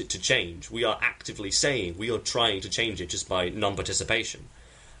want it to change, we are actively saying, we are trying to change it just by non-participation.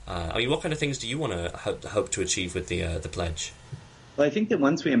 What kind of things do you want to hope to achieve with the pledge? Well, I think that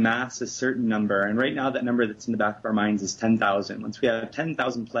once we amass a certain number, and right now that number that's in the back of our minds is 10,000. Once we have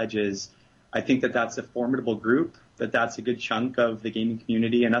 10,000 pledges, I think that that's a formidable group, that's a good chunk of the gaming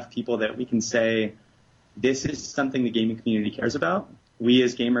community, enough people that we can say, this is something the gaming community cares about. We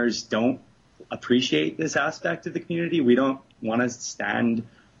as gamers don't appreciate this aspect of the community. We don't want to stand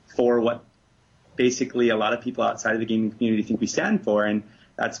for what basically a lot of people outside of the gaming community think we stand for, and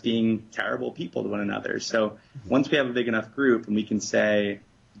that's being terrible people to one another. So once we have a big enough group and we can say,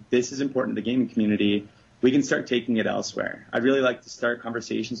 this is important to the gaming community, we can start taking it elsewhere. I'd really like to start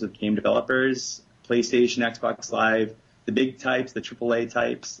conversations with game developers, PlayStation, Xbox Live, the big types, the AAA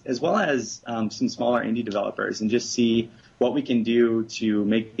types, as well as some smaller indie developers, and just see what we can do to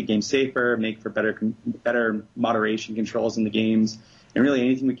make the game safer, make for better moderation controls in the games, and really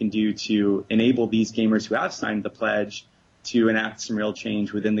anything we can do to enable these gamers who have signed the pledge to enact some real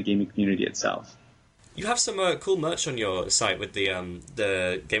change within the gaming community itself. You have some cool merch on your site with the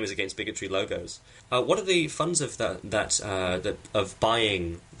Gamers Against Bigotry logos. What are the funds of that of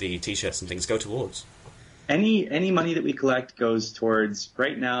buying the T-shirts and things go towards? Any money that we collect goes towards,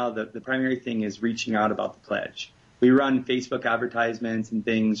 right now, the primary thing is reaching out about the pledge. We run Facebook advertisements and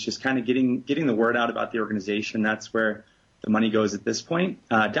things, just kind of getting the word out about the organization. That's where the money goes at this point.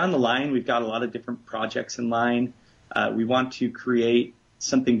 Down the line, we've got a lot of different projects in line. We want to create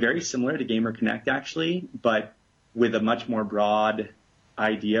something very similar to Gamer Connect, actually, but with a much more broad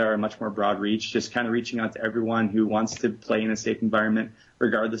idea or a much more broad reach, just kind of reaching out to everyone who wants to play in a safe environment,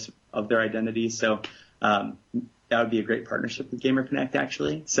 regardless of their identity. So that would be a great partnership with Gamer Connect,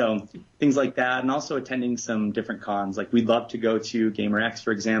 actually. So things like that, and also attending some different cons. Like, we'd love to go to GamerX,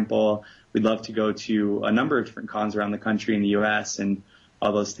 for example. We'd love to go to a number of different cons around the country in the U.S., and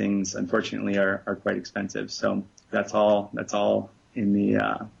all those things, unfortunately, are quite expensive. So that's all in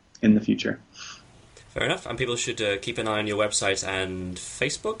the future. Fair enough. And people should keep an eye on your website and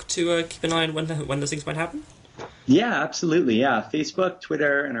Facebook to keep an eye on when those things might happen? Yeah, absolutely. Yeah, Facebook,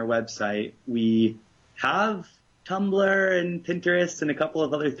 Twitter, and our website. We have Tumblr and Pinterest and a couple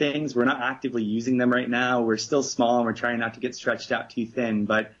of other things. We're not actively using them right now. We're still small, and we're trying not to get stretched out too thin,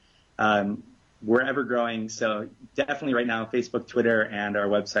 but we're ever growing. So definitely right now, Facebook, Twitter, and our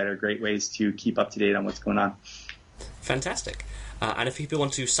website are great ways to keep up to date on what's going on. Fantastic. And if people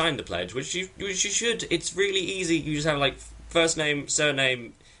want to sign the pledge, which you should, it's really easy. You just have like first name,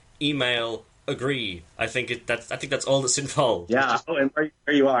 surname, email, agree. I think that's all that's involved. Yeah. And where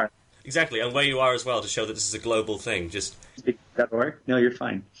you are. Exactly, and where you are as well, to show that this is a global thing. Just .org? No, you're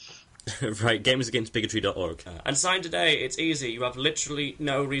fine. Right, gamersagainstbigotry.org. And sign today. It's easy. You have literally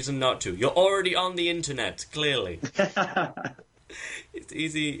no reason not to. You're already on the internet, clearly. It's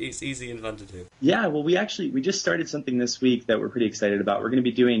easy and fun to do. Yeah, well, we just started something this week that we're pretty excited about. We're going to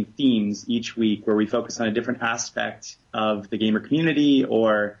be doing themes each week where we focus on a different aspect of the gamer community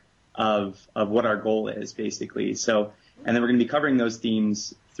or of what our goal is, basically. So, and then we're going to be covering those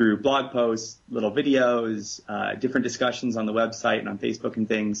themes through blog posts, little videos, different discussions on the website and on Facebook and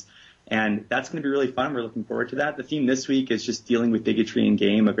things. And that's going to be really fun. We're looking forward to that. The theme this week is just dealing with bigotry in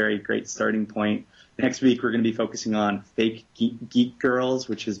game, a very great starting point. Next week, we're going to be focusing on fake geek girls,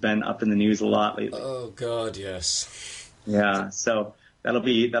 which has been up in the news a lot lately. Oh, God, yes. Yeah, so that'll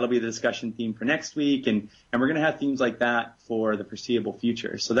be the discussion theme for next week. And we're going to have themes like that for the foreseeable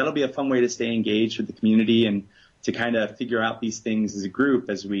future. So that'll be a fun way to stay engaged with the community and to kind of figure out these things as a group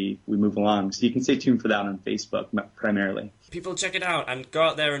as we move along. So you can stay tuned for that on Facebook primarily. People check it out and go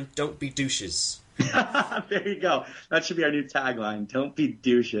out there and don't be douches. There you go. That should be our new tagline. Don't be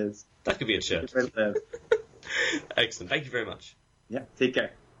douches. That could be a shirt. Excellent. Thank you very much. Yeah, take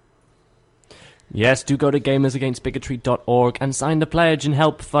care. Yes, do go to gamersagainstbigotry.org and sign the pledge and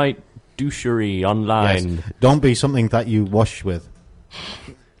help fight douchery online. Yes. Don't be something that you wash with.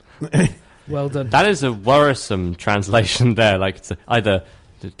 Well done. That is a worrisome translation there. Like, it's either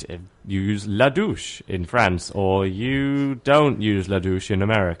you use la douche in France or you don't use la douche in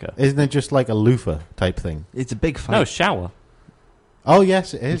America. Isn't it just like a loofah type thing? It's a big fight. No, shower. Oh,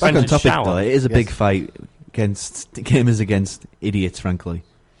 yes, it is. Back on topic, shower. though, it is a Yes. big fight against gamers against idiots, frankly.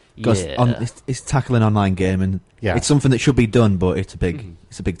 Because Yeah. it's tackling online gaming. Yeah. It's something that should be done, but it's a big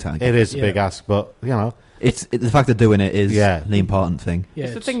tag. It is a big ask, but, you know. The fact of doing it is the important thing. Yeah,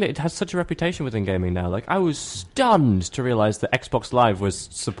 it's the thing that it has such a reputation within gaming now. Like, I was stunned to realise that Xbox Live was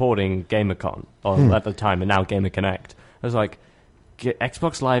supporting GamerCon, or at the time, and now Gamer Connect. I was like,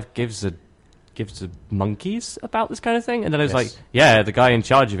 Xbox Live gives a monkeys about this kind of thing? And then I was like, yeah, the guy in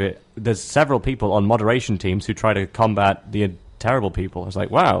charge of it, there's several people on moderation teams who try to combat the terrible people. I was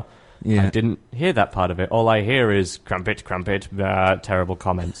like, wow. Yeah. I didn't hear that part of it. All I hear is crumpet, terrible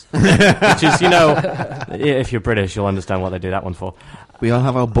comments. Which is, if you're British, you'll understand what they do that one for. We all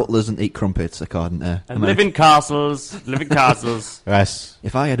have our butlers and eat crumpets, according to... And live in castles. Yes.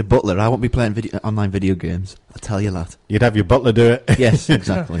 If I had a butler, I wouldn't be playing online video games. I'll tell you that. You'd have your butler do it. Yes,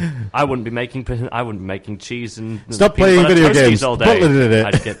 exactly. I wouldn't be making cheese and Stop peanut playing butter video toasties games. all day. Butler did it.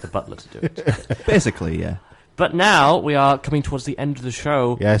 I'd get the butler to do it. Basically, yeah. But now we are coming towards the end of the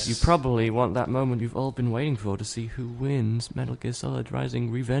show. Yes. You probably want that moment you've all been waiting for to see who wins Metal Gear Solid Rising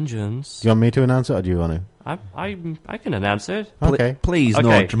Revengeance. Do you want me to announce it, or do you want to? I can announce it. Okay. Please, no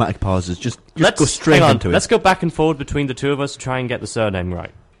Okay. dramatic pauses. Just Let's go straight hang on. into it. Let's go back and forward between the two of us to try and get the surname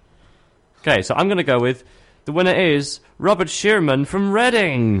right. Okay, so I'm going to go with the winner is Robert Shearman from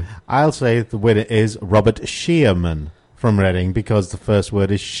Reading. I'll say the winner is Robert Shearman from Reading, because the first word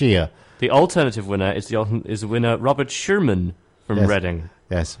is sheer. The alternative winner is the winner Robert Sherman from Reading.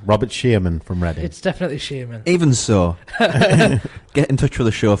 Yes, Robert Shearman from Reading. It's definitely Shearman. Even so, get in touch with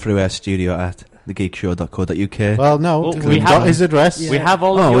the show through our studio at thegeekshow.co.uk. Well, no, we've got his address. We have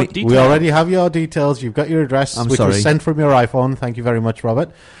all of your details. We already have your details. You've got your address, I'm which sorry. was sent from your iPhone. Thank you very much,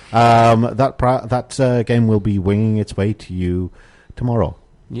 Robert. That game will be winging its way to you tomorrow.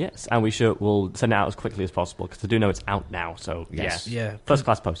 Yes, and we'll send it out as quickly as possible, because I do know it's out now, so Yes. Yeah. First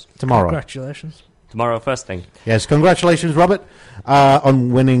class post. Tomorrow. Congratulations. Tomorrow, first thing. Yes, congratulations, Robert,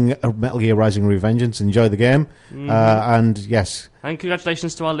 on winning Metal Gear Rising Revengeance. Enjoy the game. And yes, And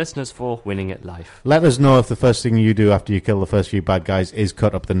congratulations to our listeners for winning it live. let us know if the first thing you do after you kill the first few bad guys is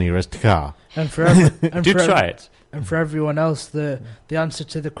cut up the nearest car. And for try it. And for everyone else, the answer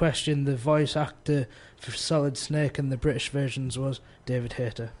to the question, the voice actor for Solid Snake in the British versions was David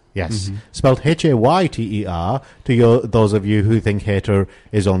Hayter. Yes, spelled Hayter to those of you who think hater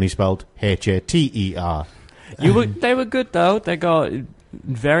is only spelled Hater. They were good, though. They got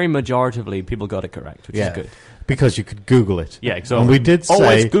very majoritively, people got it correct, which is good. Because you could Google it. Yeah, exactly. And we did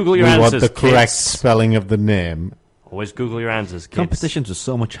Always say Google your we want answers, the correct kids. spelling of the name. Always Google your answers, kids. Competitions were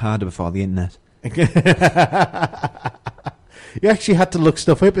so much harder before the internet. You actually had to look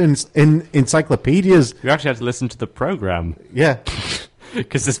stuff up in encyclopedias. You actually had to listen to the program. Yeah.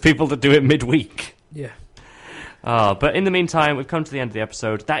 Because there's people that do it midweek. Yeah. But in the meantime, we've come to the end of the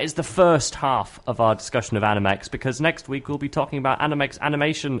episode. That is the first half of our discussion of Animex, because next week we'll be talking about Animex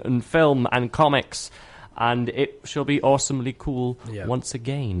animation and film and comics, and it shall be awesomely cool once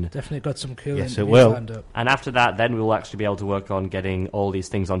again. Definitely got some cool Yes, it interviews will. lined up. And after that, then we'll actually be able to work on getting all these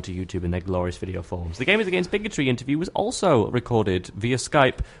things onto YouTube in their glorious video forms. The Gamers Against Bigotry interview was also recorded via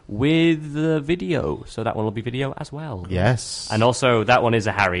Skype with the video, so that one will be video as well. Yes. And also, that one is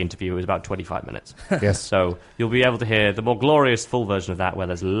a Harry interview. It was about 25 minutes. Yes. So you'll be able to hear the more glorious full version of that, where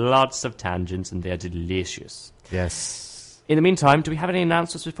there's lots of tangents and they're delicious. Yes. In the meantime, do we have any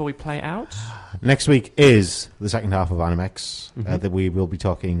announcements before we play out? Next week is the second half of Animex. That we will be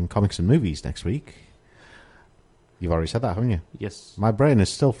talking comics and movies next week. You've already said that, haven't you? Yes. My brain is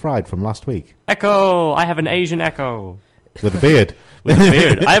still fried from last week. Echo! I have an Asian echo. With a beard. With a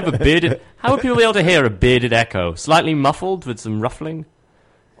beard. I have a bearded... How would people be able to hear a bearded echo? Slightly muffled with some ruffling?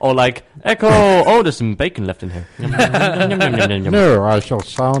 Or like, echo! Oh, there's some bacon left in here. No, I shall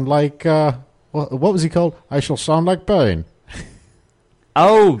sound like... what was he called? I shall sound like Bane.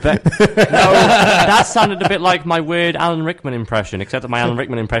 Oh, no, that sounded a bit like my weird Alan Rickman impression, except that my Alan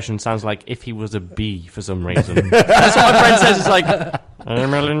Rickman impression sounds like if he was a bee for some reason. That's what my friend says. It's like,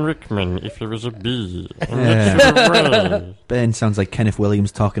 I'm Alan Rickman if he was a bee. Ben sounds like Kenneth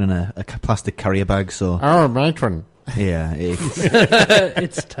Williams talking in a plastic carrier bag, so... Oh, matron. Yeah,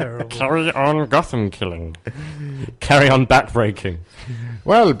 it's terrible. Carry on Gotham killing. Carry on backbreaking.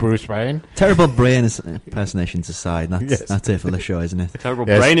 Well, Bruce Wayne. Terrible brain impersonations aside, that's it for the show, isn't it? Terrible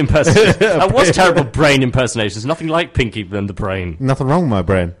brain impersonation. What's terrible brain impersonation? There's nothing like Pinky than the brain. Nothing wrong with my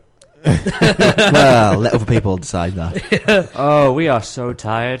brain. Well, let other people decide that. Oh, we are so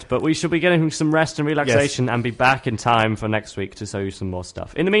tired, but we should be getting some rest and relaxation and be back in time for next week to show you some more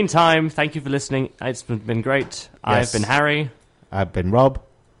stuff. In the meantime, thank you for listening. It's been great. I've been Harry. I've been Rob.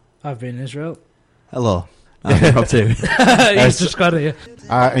 I've been Israel. Hello. I've been Rob too. He's just got here.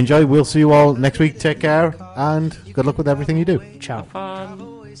 Enjoy. We'll see you all next week. Take care and good luck with everything you do. Ciao.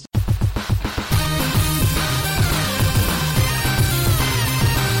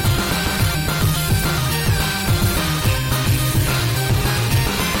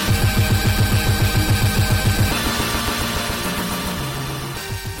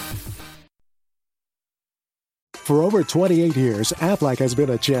 For over 28 years, Aflac has been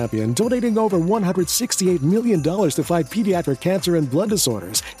a champion, donating over $168 million to fight pediatric cancer and blood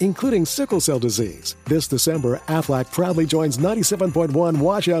disorders, including sickle cell disease. This December, Aflac proudly joins 97.1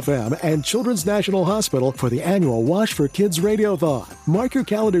 Wash FM and Children's National Hospital for the annual Wash for Kids Radiothon. Mark your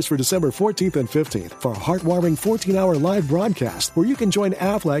calendars for December 14th and 15th for a heartwarming 14-hour live broadcast where you can join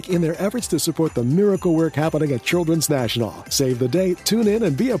Aflac in their efforts to support the miracle work happening at Children's National. Save the date, tune in,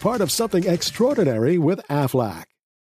 and be a part of something extraordinary with Aflac.